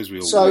 I suppose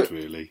we all would,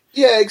 really.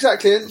 Yeah,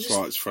 exactly. That's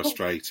why it's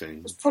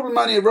frustrating. The problem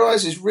only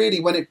arises, really,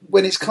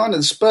 when it's kind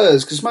of the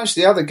Spurs, because most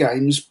of the other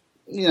games,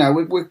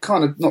 we're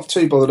kind of not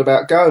too bothered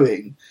about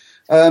going.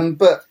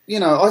 But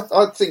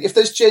I think if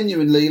there's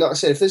genuinely, like I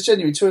said,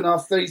 2,500,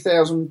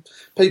 3,000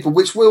 people,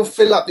 which will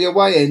fill up the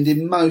away end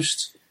in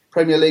most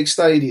Premier League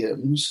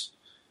stadiums,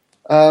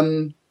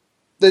 then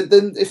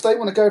if they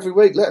want to go every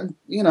week, let them.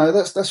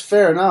 That's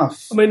fair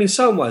enough. I mean, in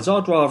some ways,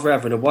 I'd rather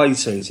have an away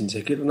season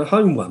ticket than a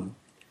home one.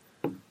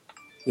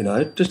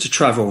 Just to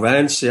travel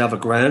around, see other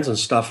grounds and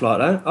stuff like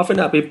that. I think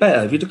that'd be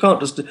better. If you've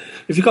got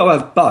to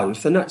have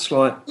both, then that's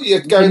like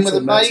you're going with a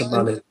mate.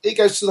 And he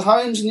goes to the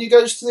homes and you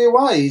goes to the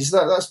aways.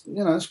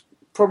 That's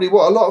probably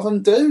what a lot of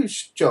them do,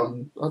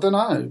 John. I don't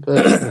know,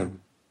 but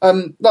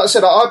like I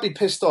said, I'd be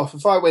pissed off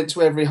if I went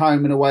to every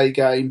home and away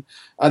game,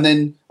 and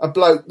then a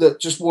bloke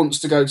that just wants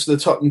to go to the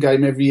Tottenham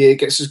game every year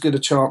gets as good a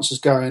chance as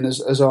going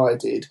as I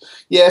did.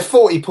 Yeah,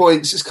 40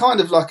 points. It's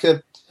kind of like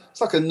a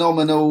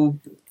nominal.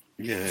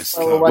 Yes,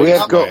 we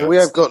have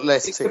got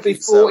less tickets. It could be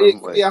 40,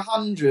 it could be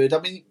 100. I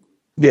mean,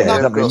 it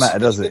doesn't really matter,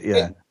 does it?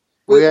 Yeah,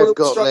 we have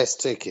got less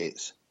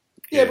tickets.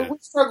 Yeah, but we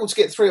struggle to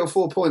get 3 or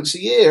 4 points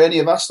a year. Any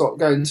of us not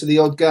going to the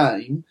odd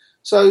game.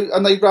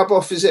 And they rub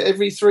off. Is it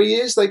every 3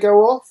 years they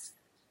go off?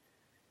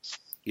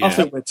 Yeah. I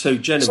think we're too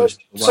generous.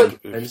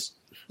 The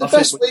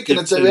best we're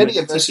going to do, any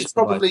of us, is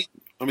probably.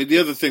 I mean, the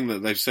other thing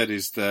that they've said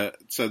is that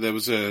there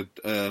was a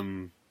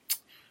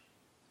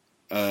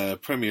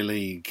Premier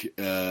League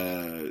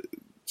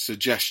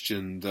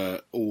suggestion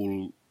that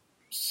all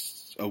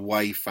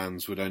away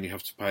fans would only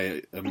have to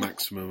pay a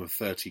maximum of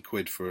 30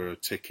 quid for a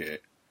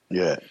ticket.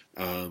 Yeah.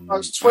 It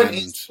was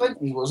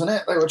 20, wasn't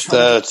it? They were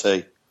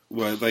 30.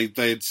 Well, they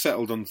had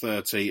settled on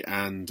 30,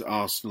 and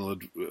Arsenal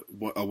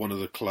are one of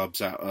the clubs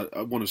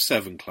one of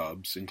 7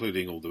 clubs,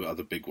 including all the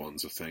other big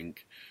ones, I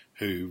think,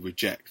 who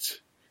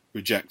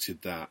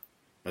rejected that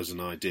as an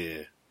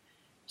idea.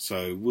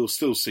 So we'll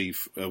still see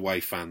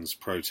away fans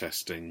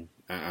protesting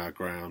at our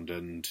ground,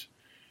 and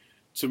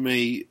to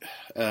me,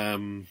 but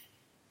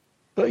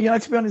to be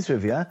honest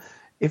with you,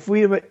 if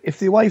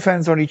the away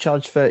fans only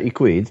charge 30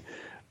 quid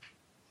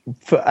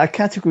for a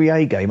Category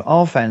A game,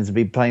 our fans would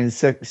be paying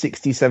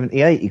 60, 70,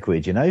 80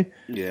 quid.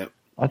 Yeah.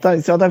 I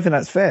don't think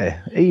that's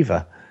fair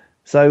either.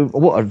 So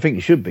what I think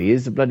it should be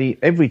is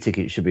every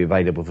ticket should be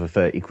available for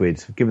 30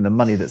 quid, given the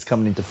money that's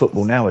coming into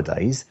football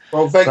nowadays.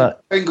 Well,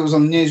 Wenger was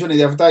on the news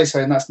the other day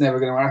saying that's never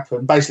going to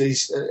happen. Basically,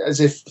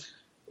 as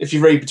if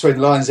you read between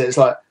the lines there, it's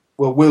like,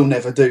 well, we'll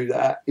never do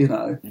that,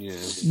 Yeah.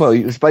 Well,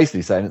 he was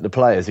basically saying that the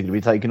players are going to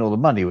be taking all the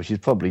money, which is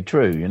probably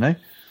true,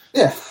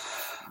 Yeah.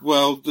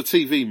 Well, the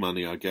TV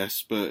money, I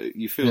guess, but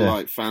you feel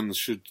like fans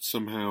should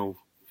somehow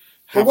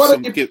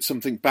get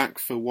something back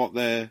for what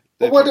they're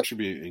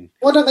contributing.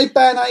 Why don't they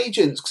ban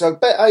agents? Because I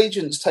bet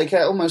agents take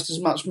out almost as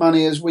much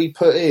money as we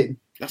put in.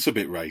 That's a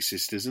bit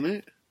racist, isn't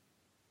it?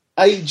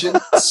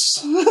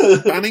 Agents.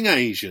 Banning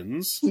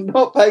Asians?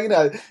 Not paying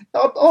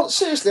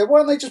seriously, why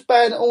don't they just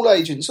ban all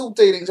agents? All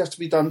dealings have to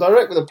be done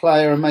direct with a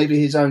player and maybe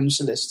his own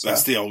solicitor.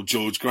 That's the old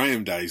George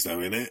Graham days,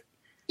 though, isn't it?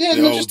 Yeah,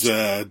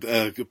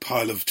 the old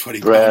pile of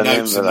 £20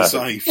 notes in the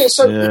safe. Yeah,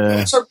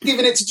 so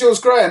giving it to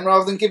George Graham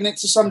rather than giving it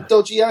to some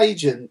dodgy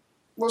agent.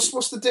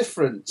 What's the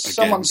difference? Again,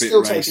 someone's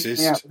still taking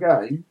me out of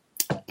the game.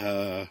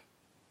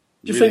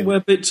 Do you think we're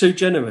a bit too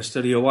generous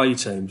to the away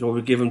teams, or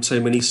we give them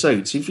too many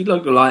seats? If you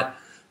look like,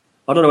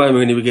 I don't know how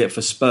many we get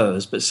for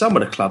Spurs, but some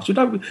of the clubs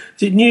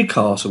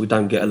Newcastle we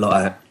don't get a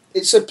lot at.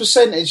 It's a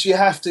percentage you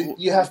have to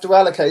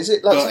allocate. Is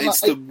it like? But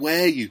it's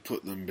where you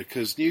put them,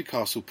 because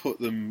Newcastle put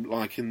them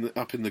up in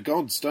the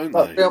gods, don't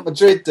they? Real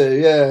Madrid do,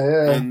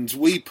 yeah. And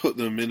we put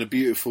them in a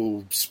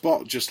beautiful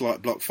spot, just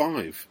like Block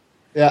 5.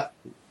 Yeah.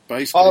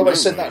 Basically, I always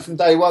said that from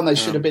day one. They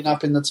should have been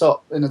up in the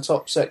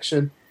top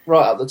section,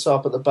 right up the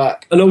top at the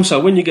back. And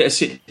also, when you get a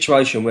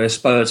situation where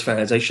Spurs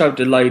fans, they showed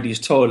the ladies'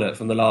 toilet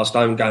from the last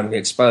home game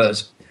against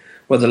Spurs,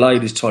 where the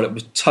ladies' toilet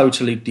was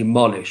totally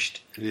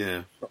demolished.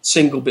 Yeah. Not a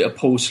single bit of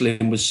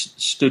porcelain was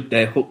stood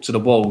there hooked to the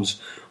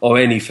walls or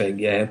anything,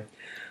 yeah.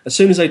 As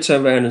soon as they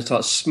turn around and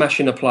start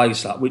smashing a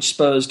place up, which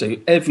Spurs do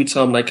every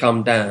time they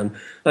come down,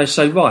 they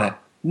say, right,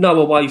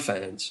 no away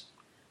fans.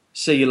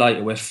 See you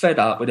later. We're fed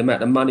up with the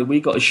amount of money we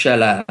got to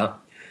shell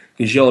out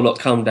because you're not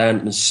come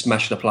down and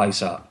smash the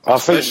place up. I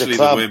think the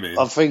club.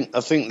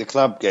 I think the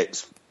club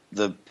gets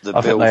the bill for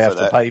that. They have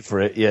to pay for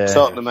it. Yeah,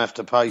 Tottenham have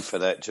to pay for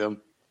that, John.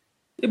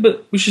 Yeah,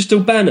 but we should still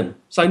ban them.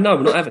 Say no,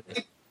 we're not having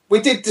it. We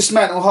did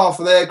dismantle half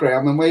of their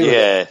ground when we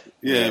were.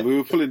 Yeah, we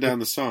were pulling down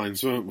the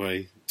signs, weren't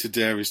we? To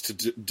dare is to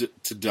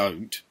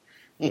don't,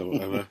 or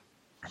whatever.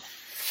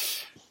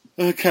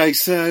 Okay,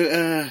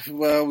 so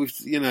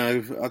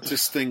I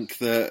just think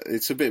that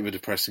it's a bit of a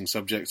depressing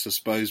subject, I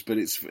suppose, but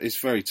it's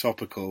very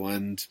topical,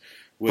 and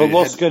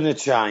what's going to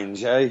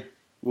change, eh?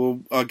 Well,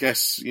 I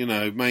guess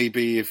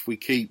maybe if we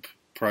keep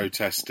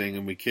protesting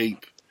and we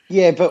keep.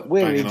 Yeah, but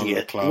we're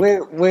idiots.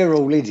 We're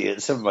all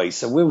idiots, aren't we?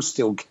 So we'll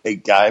still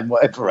keep going,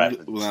 whatever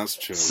happens. Well, that's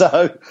true.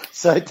 So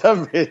it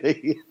don't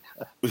really.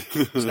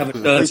 Just have a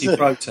dirty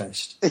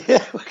protest.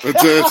 Yeah. A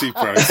dirty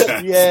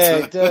protest.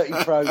 Yeah, dirty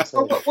protest.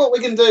 What we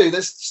can do?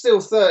 There's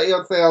still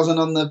 30,000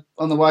 on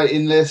the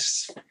waiting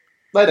list.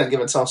 They don't give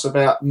a toss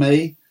about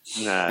me.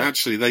 No.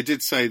 Actually, they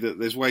did say that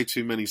there's way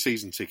too many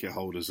season ticket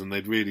holders, and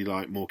they'd really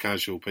like more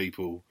casual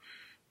people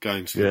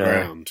going to the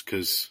ground,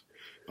 because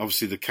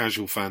obviously the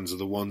casual fans are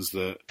the ones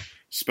that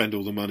spend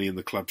all the money in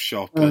the club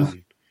shop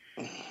and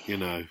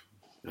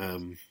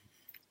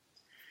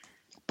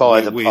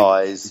buy the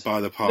pies.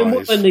 Then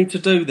what they need to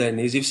do then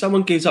is, if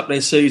someone gives up their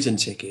season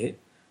ticket,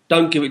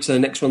 don't give it to the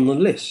next one on the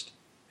list.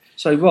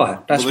 So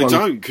that's they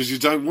don't, because you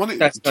don't want it.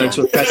 That's going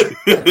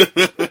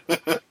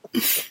to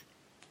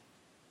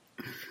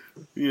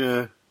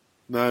Yeah,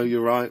 no,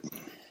 you're right.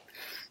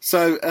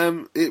 So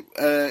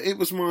it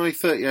was my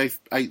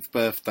 38th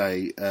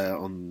birthday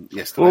on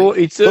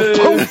yesterday.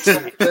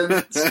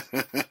 42.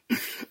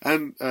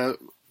 And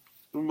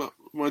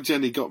my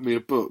Jenny got me a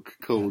book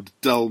called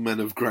Dull Men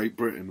of Great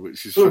Britain,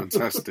 which is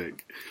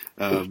fantastic.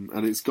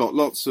 And it's got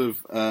lots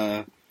of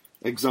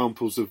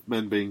examples of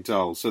men being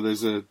dull. So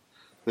there's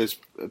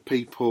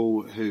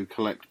people who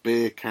collect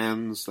beer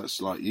cans. That's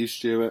like you,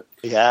 Stuart.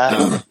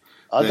 Yeah.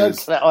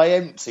 I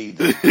emptied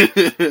them.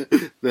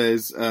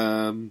 There's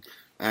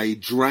a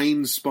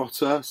drain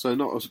spotter, so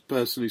not a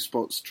person who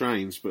spots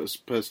drains, but a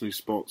person who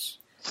spots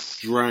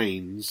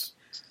drains.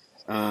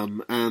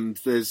 And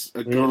there's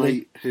a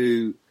guy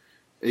who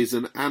is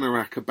an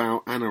anorak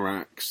about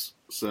anoraks,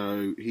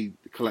 so he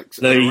collects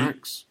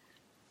anoraks.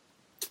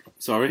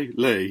 Sorry,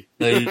 Lee.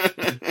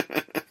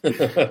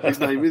 His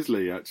name is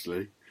Lee,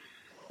 actually.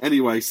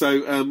 Anyway,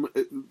 so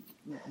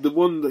the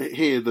one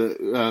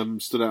that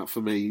stood out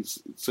for me,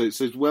 so it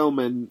says, well,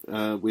 men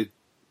with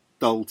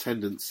dull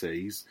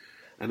tendencies,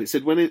 and it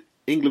said, when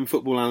England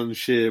football Alan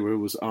Shearer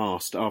was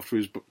asked after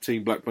his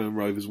team Blackburn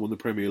Rovers won the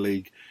Premier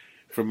League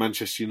from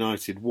Manchester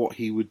United what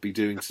he would be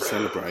doing to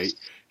celebrate,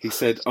 he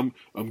said, I'm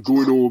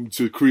going home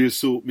to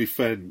creosote me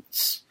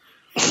fence.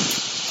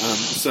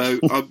 So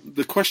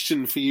the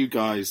question for you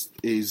guys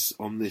is,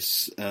 on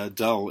this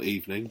dull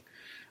evening,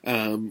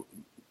 who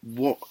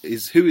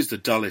is the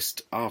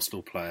dullest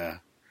Arsenal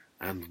player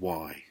and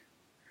why?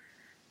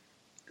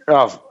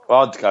 Oh,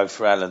 I'd go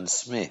for Alan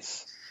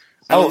Smith.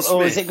 Smith.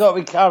 Has it got to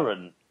be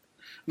current?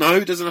 No,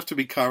 it doesn't have to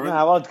be current.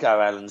 No, I'd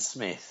go Alan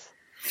Smith.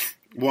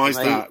 Why is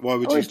that? Why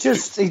would you?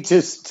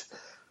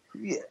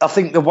 I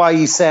think the way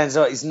he sounds,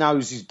 like his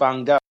nose is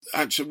bunged up.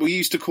 Actually, we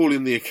used to call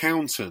him the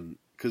accountant,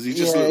 because he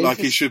just looked like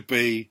he should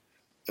be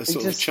a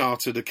sort of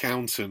chartered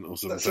accountant or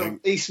something.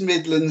 That's East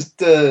Midlands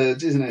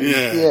dirge, isn't it?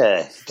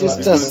 Yeah.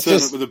 Just turn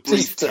up with a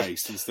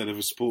briefcase instead of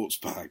a sports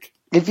bag.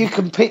 If you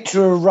can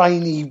picture a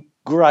rainy,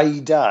 grey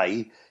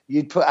day,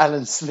 you'd put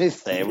Alan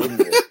Smith there, wouldn't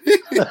you?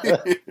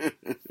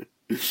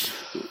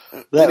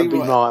 That would be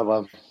my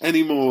one.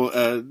 Any more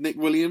Nick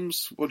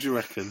Williams? What do you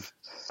reckon?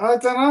 I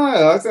don't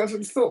know. I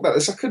haven't thought about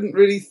this. I couldn't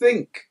really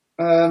think.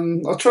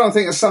 I'll try and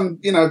think of some,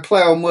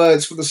 play on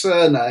words for the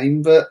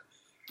surname, but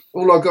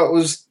all I got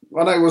was,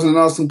 I know he wasn't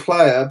an Arsenal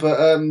player, but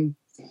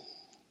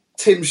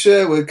Tim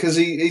Sherwood, because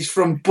he's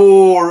from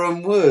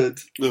Boreham Wood.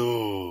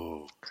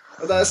 Oh.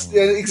 That's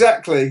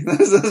exactly.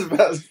 That's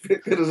about as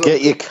good as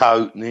Get your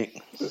coat,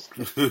 Nick.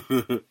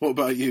 What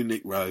about you,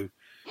 Nick Rowe?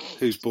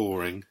 Who's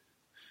boring?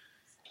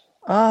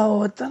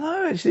 Oh, I don't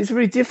know. Actually, it's a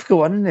really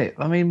difficult one, isn't it?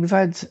 I mean, we've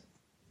had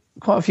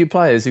quite a few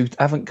players who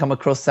haven't come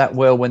across that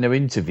well when they're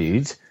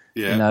interviewed.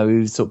 Yeah.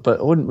 But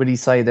I wouldn't really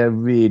say they're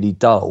really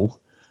dull.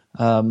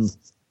 A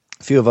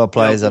few of our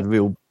players had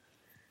real.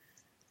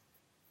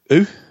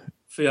 Who?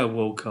 Theo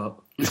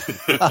Walcott.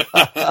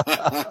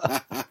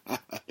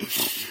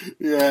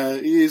 Yeah,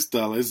 he is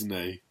dull, isn't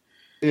he?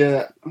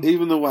 Yeah.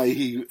 Even the way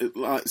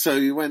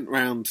he went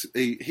round.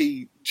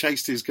 He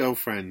chased his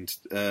girlfriend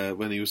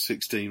when he was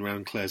 16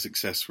 round Claire's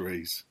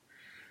accessories,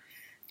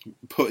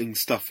 putting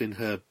stuff in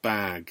her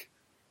bag,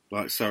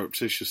 like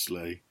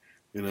surreptitiously,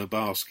 in her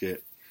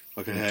basket,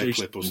 like a hair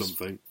clip or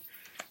something.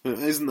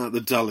 Isn't that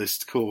the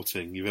dullest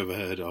courting you've ever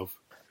heard of?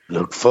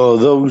 Look for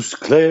those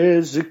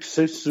Claire's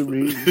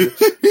accessories.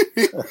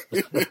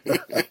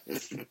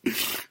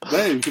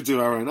 There, we could do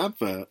our own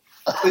advert.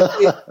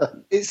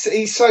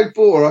 He's so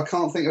bored, I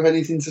can't think of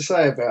anything to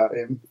say about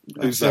him.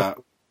 Who's that?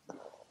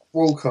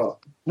 Walcott.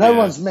 No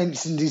one's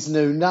mentioned his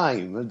new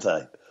name, have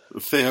they?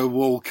 Theo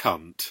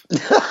Walcunt.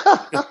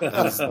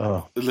 As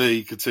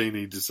Lee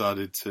Coutinho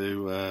decided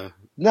to...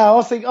 No,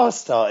 I think I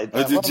started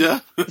that. Did you?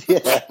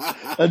 Yeah.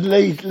 And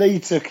Lee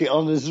took it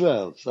on as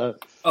well. So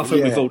I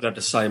think we've all had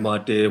the same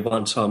idea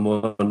one time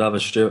or another,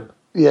 Stuart.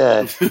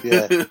 Yeah.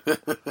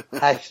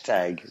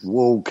 Hashtag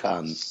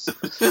Walcunt.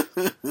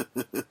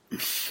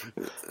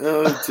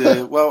 Oh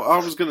dear. Well, I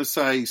was going to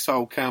say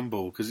Sol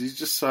Campbell because he's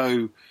just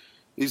so...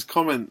 His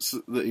comments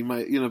that he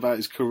made, about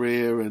his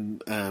career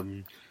and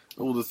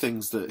all the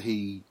things that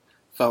he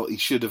felt he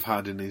should have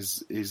had in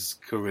his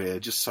career,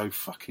 just so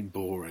fucking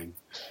boring.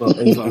 Well,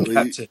 England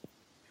captain.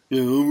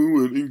 Yeah, we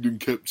weren't England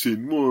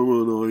captain. Why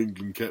weren't I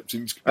England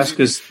captain? That's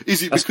because.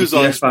 Is it because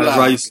I was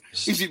black?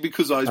 Is it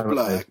because I was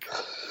black?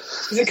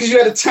 Is it because you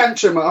had a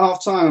tantrum at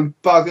half time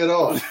and buggered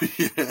off?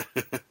 Yeah.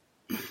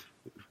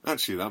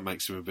 Actually, that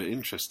makes him a bit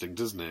interesting,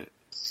 doesn't it?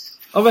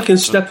 I reckon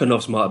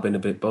Stepanovs might have been a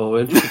bit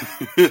boring.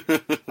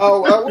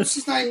 What's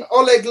his name?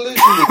 Oleg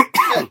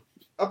Luzhin.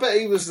 I bet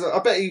he was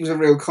a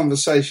real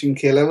conversation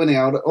killer, wasn't he?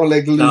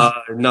 Oleg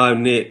Luzhin. No,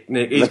 Nick.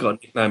 He's got a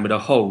nickname with a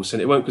horse,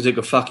 and it weren't because he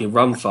could fucking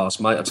run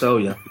fast, mate. I tell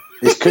you.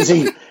 It's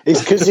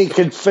because he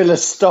could fill a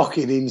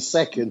stocking in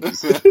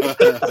seconds. He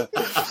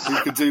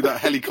could do that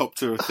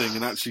helicopter thing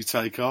and actually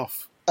take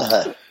off.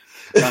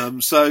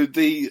 So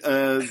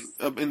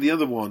the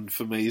other one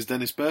for me is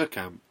Dennis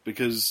Bergkamp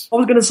because I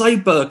was going to say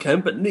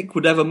Bergkamp, but Nick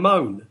would ever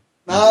moan.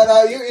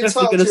 No, you're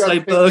definitely going to say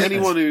Bergkamp.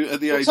 Anyone who at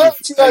the age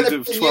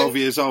of 12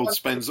 years old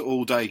spends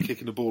all day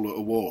kicking a ball at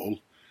a wall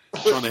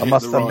trying to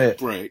hit the right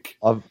brick.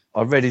 I've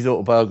read his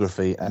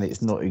autobiography and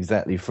it's not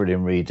exactly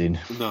thrilling reading.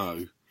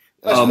 No.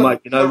 Oh mate,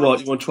 you know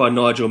what? You want to try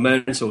Nigel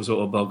Mansell's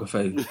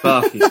autobiography?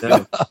 Fuck it,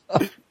 no.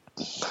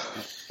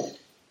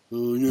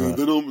 Oh yeah, right.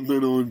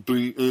 Then I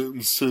beat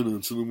Ayrton Senna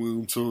to the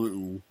world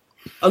title.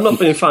 I'm not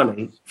being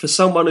funny. For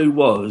someone who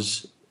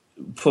was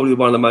probably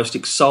one of the most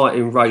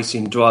exciting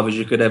racing drivers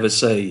you could ever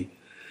see,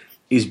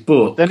 his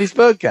book. Dennis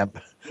Bergkamp.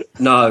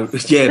 No,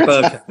 yeah,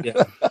 Bergkamp.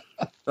 Yeah,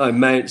 no,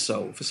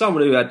 Mansell. For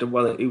someone who had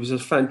he was a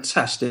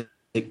fantastic,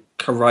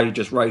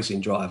 courageous racing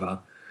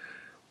driver.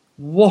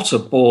 What a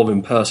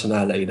boring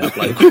personality that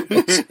bloke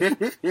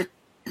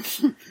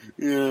was.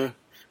 Yeah,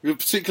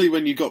 particularly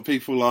when you got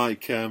people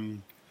like.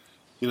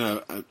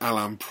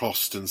 Alain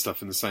Prost and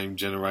stuff in the same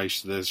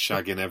generation. There's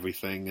shagging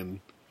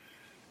everything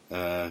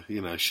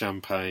and,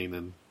 champagne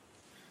and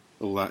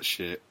all that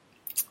shit.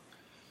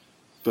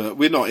 But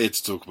we're not here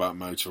to talk about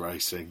motor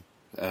racing.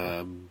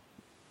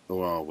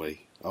 Or are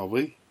we? Are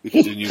we? We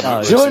can do new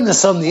motor Join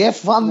us on the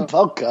F1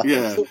 podcast.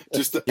 Yeah,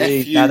 just the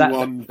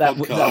FU1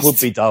 podcast. That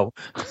would be dull.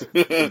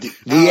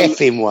 The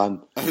F-in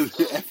one.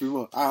 The F-in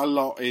one. Our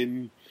lot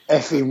in...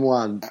 F-in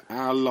one.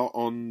 Our lot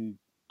on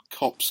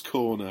Cop's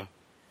Corner.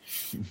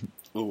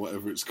 Or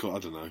whatever it's called, I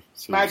don't know.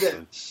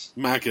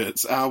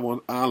 Maggots. Our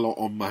lot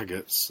on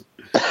maggots.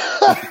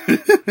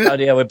 Oh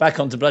yeah, we're back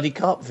onto bloody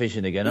carp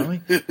fishing again, aren't we?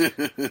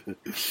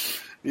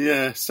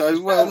 Yeah, so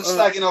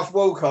slagging off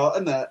Walcott,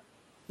 isn't it?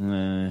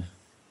 No.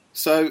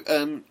 So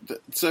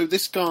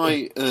this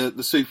guy,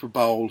 the Super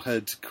Bowl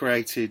had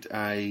created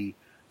a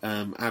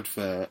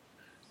advert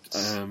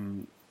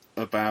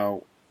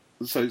about.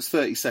 So it's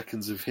 30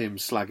 seconds of him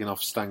slagging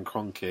off Stan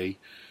Kroenke.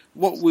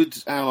 What would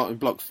our lot in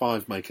Block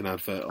 5 make an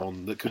advert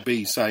on that could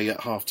be, say,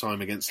 at half-time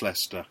against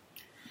Leicester?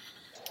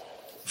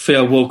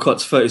 Theo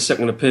Walcott's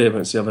 30-second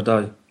appearance the other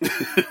day.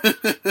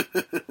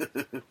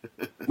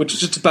 Which is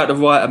just about the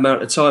right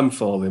amount of time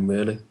for him,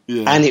 really.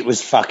 Yeah. And it was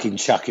fucking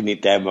chucking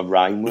it down the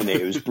rain, wasn't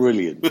it? It was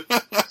brilliant.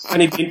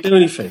 And he didn't do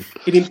anything.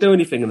 He didn't do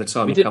anything in the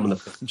time he came on the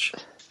pitch.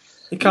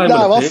 He came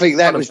on the pitch, I think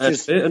that was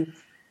just...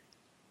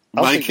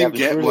 Make him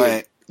get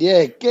wet.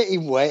 Yeah, get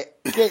him wet,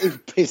 get him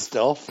pissed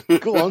off.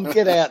 Go on,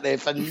 get out there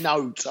for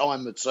no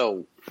time at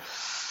all.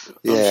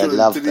 Yeah,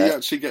 love that. Did he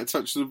actually get a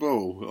touch of the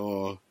ball?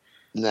 Or...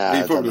 No,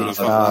 he probably would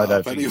have I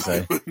don't think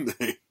so.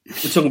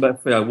 We're talking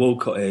about Theo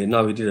Walcott here.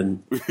 No, he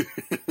didn't.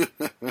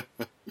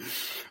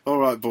 All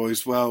right,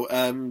 boys. Well,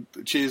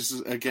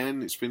 cheers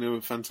again. It's been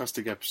a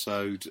fantastic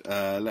episode.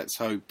 Let's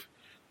hope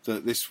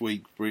that this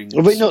week brings...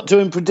 Are we not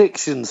doing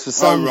predictions for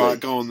Sunday? Oh, right,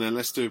 go on then.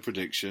 Let's do a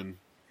prediction.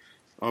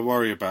 I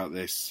worry about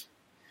this.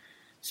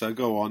 So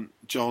go on,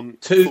 John.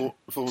 4-0.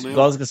 I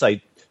was going to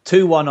say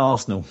 2-1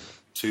 Arsenal.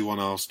 2-1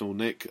 Arsenal.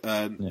 Nick,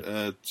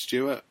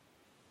 Stuart.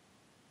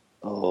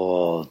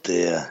 Oh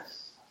dear.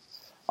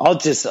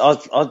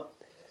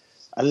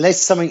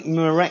 Unless something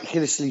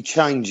miraculously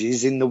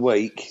changes in the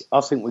week,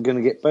 I think we're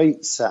going to get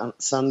beat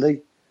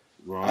Sunday.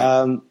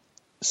 Right.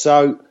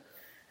 So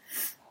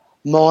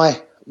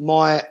my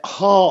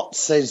heart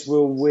says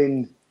we'll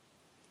win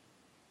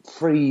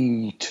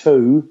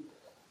 3-2.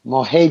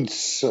 My head's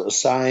sort of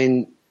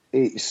saying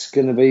it's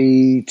going to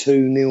be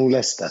 2-0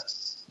 Leicester.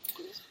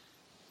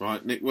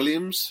 Right, Nick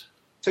Williams?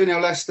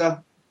 2-0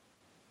 Leicester.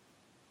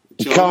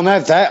 John? You can't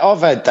have that.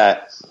 I've had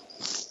that.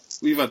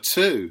 We've had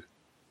two.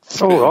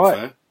 All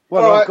right.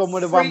 Well, I've gone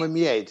with the one with my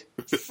head.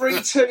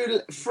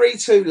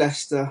 3-2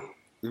 Leicester.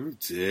 Oh,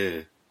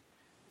 dear.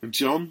 And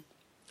John?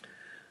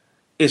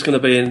 It's going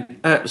to be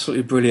an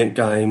absolutely brilliant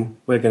game.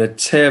 We're going to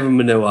tear them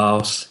a new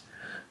arse.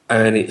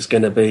 and it's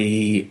going to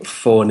be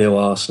 4-0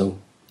 Arsenal.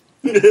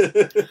 How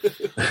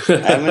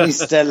many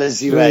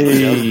Stellas you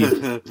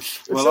had?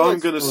 Well, I'm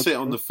going to sit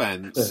on the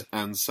fence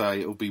and say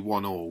it'll be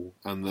 1-1,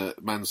 and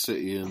that Man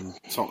City and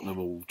Tottenham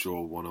will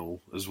draw 1-1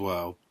 as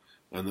well,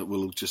 and that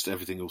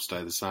everything will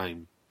stay the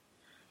same.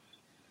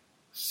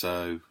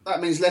 So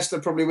that means Leicester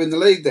probably win the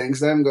league then,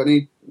 because they haven't got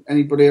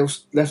anybody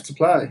else left to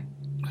play.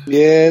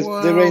 Yeah,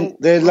 they're in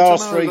their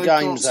last 3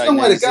 games. It's a long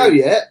way to go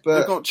yet, but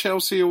they've got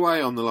Chelsea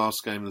away on the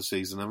last game of the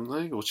season, haven't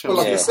they? Or Chelsea? Well,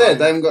 like I said,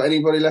 they haven't got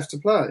anybody left to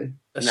play.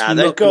 No,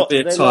 they've got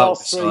their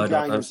last 3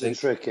 games are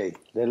tricky.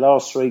 Their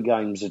last 3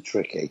 games are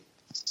tricky.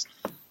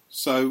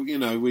 So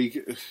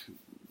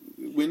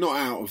we're not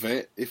out of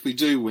it. If we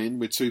do win,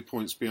 we're 2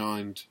 points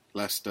behind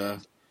Leicester,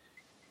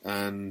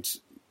 and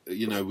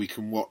we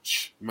can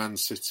watch Man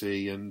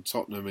City and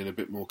Tottenham in a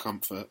bit more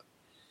comfort.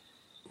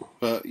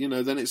 But,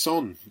 then it's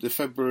on. The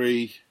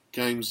February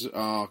games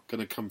are going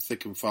to come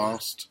thick and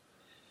fast.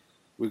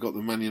 We've got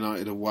the Man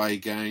United away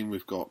game.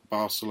 We've got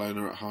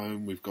Barcelona at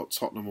home. We've got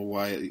Tottenham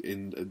away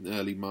in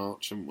early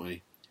March, haven't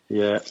we?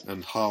 Yeah.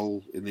 And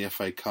Hull in the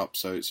FA Cup.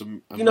 So it's a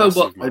you know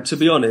what, month. To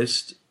be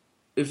honest,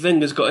 if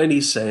Wenger's got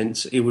any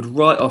sense, he would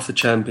write off the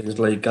Champions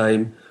League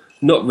game,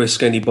 not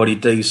risk anybody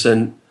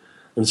decent,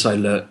 and say,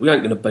 look, we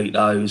ain't going to beat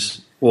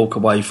those. Walk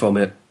away from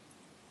it.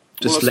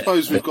 I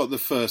suppose we've got the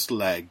first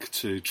leg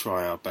to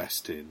try our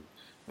best in,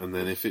 and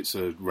then if it's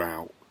a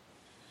rout,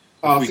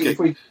 if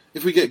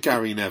we get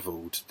Gary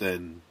Nevilled,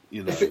 then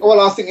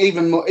I think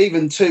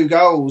even 2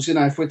 goals.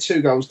 If we're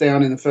 2 goals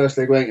down in the first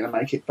leg, we ain't going to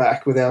make it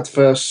back with our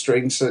first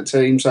string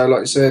team. So,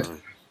 like I said,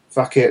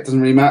 fuck it. It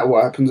doesn't really matter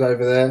what happens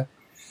over there.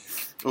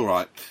 All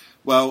right.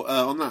 Well,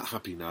 on that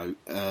happy note,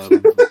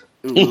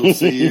 we'll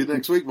see you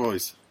next week,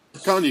 boys.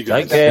 Can't you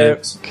guys? Take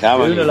care. Come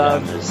on, you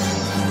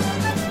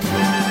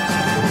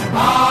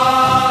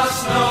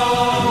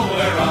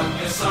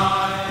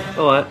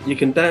Alright, you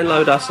can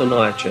download us on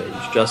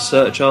iTunes. Just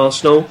search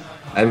Arsenal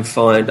and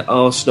find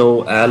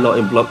Arsenal, Our Lot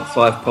in Block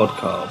 5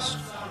 podcast.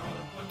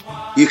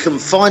 You can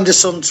find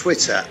us on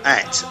Twitter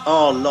at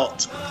Our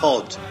Lot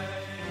Pod.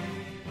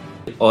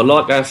 Or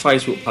like our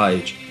Facebook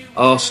page,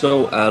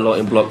 Arsenal, Our Lot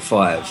in Block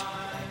 5.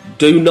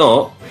 Do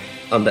not,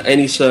 under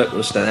any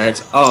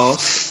circumstance,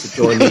 ask to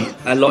join the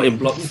Our Lot in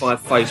Block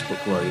 5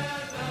 Facebook group.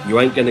 You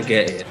ain't going to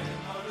get it.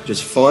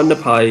 Just find the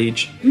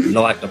page,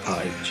 like the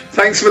page.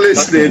 Thanks for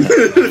listening.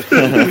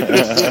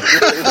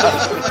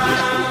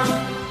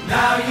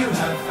 Now you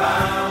have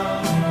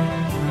found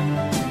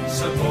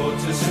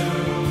supporters who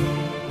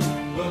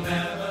will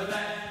never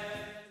let.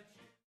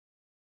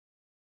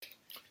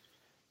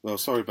 Well,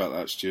 sorry about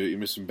that, Stuart. You're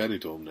missing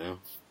Benidorm now.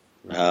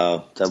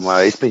 Oh, don't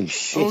worry. It's been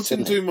shit. I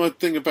didn't do my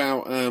thing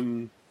about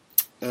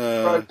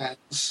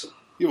bromance.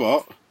 You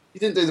what? You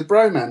didn't do the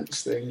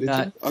bromance thing, did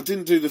you? I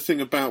didn't do the thing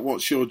about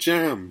what's your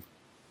jam.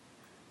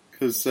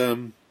 Because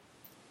there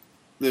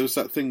was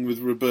that thing with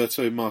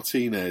Roberto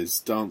Martinez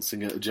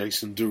dancing at a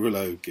Jason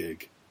Derulo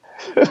gig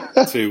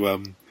to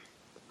I'm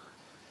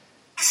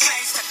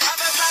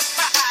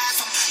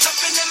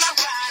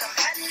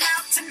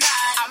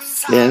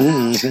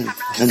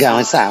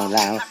going so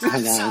loud.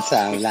 I'm going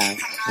so loud.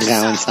 I'm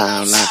going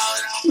so loud.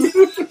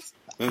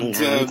 And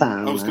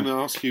I was going to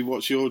ask you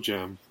what's your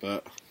jam,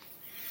 but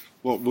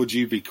what would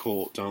you be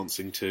caught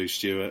dancing to,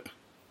 Stuart?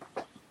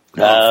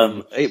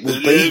 It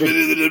would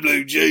be the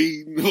blue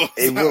jean.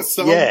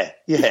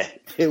 Yeah.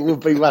 It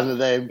would be one of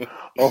them,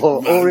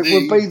 or it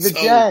would be the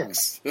jam,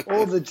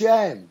 or the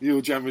jam.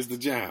 Your jam is the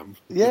jam.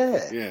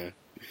 Yeah, yeah.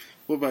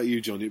 What about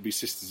you, John? It'd be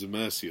Sisters of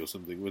Mercy or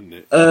something, wouldn't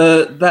it?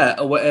 That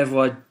or whatever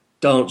I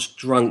danced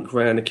drunk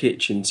round the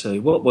kitchen to.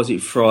 What was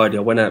it? Friday.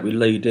 I went out with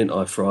Lee, didn't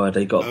I?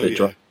 Friday, got a bit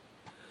drunk.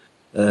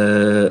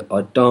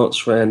 I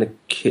danced round the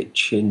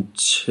kitchen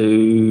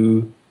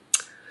to.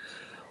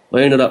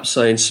 I ended up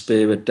saying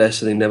Spear of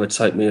Destiny, Never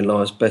Take Me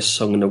Alive's best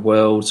song in the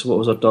world. So what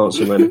was I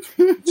dancing around?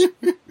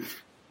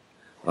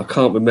 I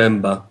can't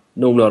remember.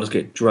 Normally I just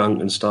get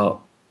drunk and start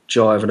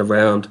jiving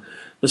around.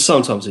 But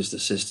sometimes it's the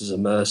Sisters of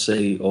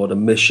Mercy or the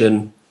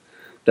Mission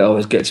that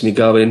always gets me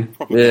going.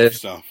 Proper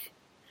stuff.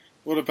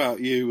 What about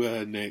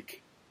you,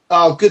 Nick?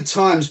 Oh, Good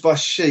Times by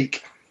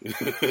Chic.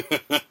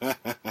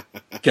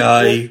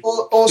 Gay.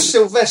 Or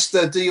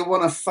Sylvester, Do You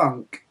Want a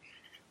Funk?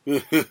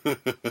 Gay.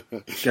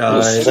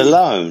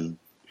 Stallone.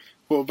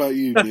 What about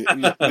you,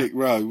 Nick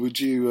Rowe? Would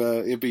you?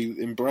 It'd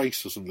be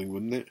Embrace or something,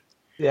 wouldn't it?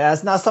 Yeah,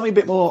 it's now something a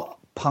bit more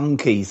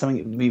punky,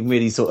 something be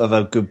really sort of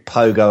a good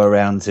pogo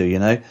around to,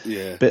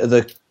 Yeah. Bit of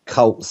the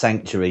Cult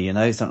Sanctuary,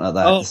 something like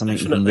that. Oh, something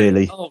definitely.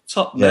 Really. Oh,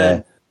 top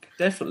man.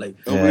 Definitely.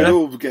 We'd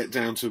all get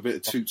down to a bit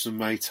of Toots and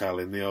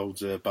Maytal in the old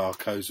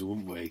Barcosa,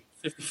 wouldn't we?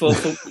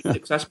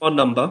 5446, that's my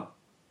number.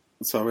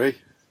 Sorry?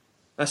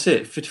 That's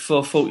it,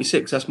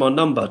 5446, that's my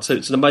number,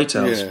 Toots and the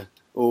Maytals. Yeah.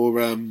 Or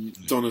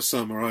Donna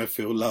Summer, I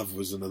Feel Love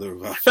was another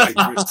of our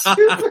favourites.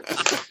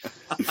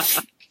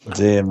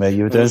 Dear me,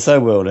 you were doing so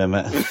well there,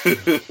 Matt.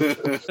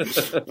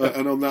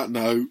 And on that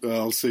note,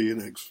 I'll see you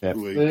next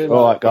week.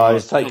 All right,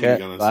 guys, take care.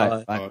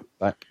 Bye.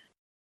 Bye.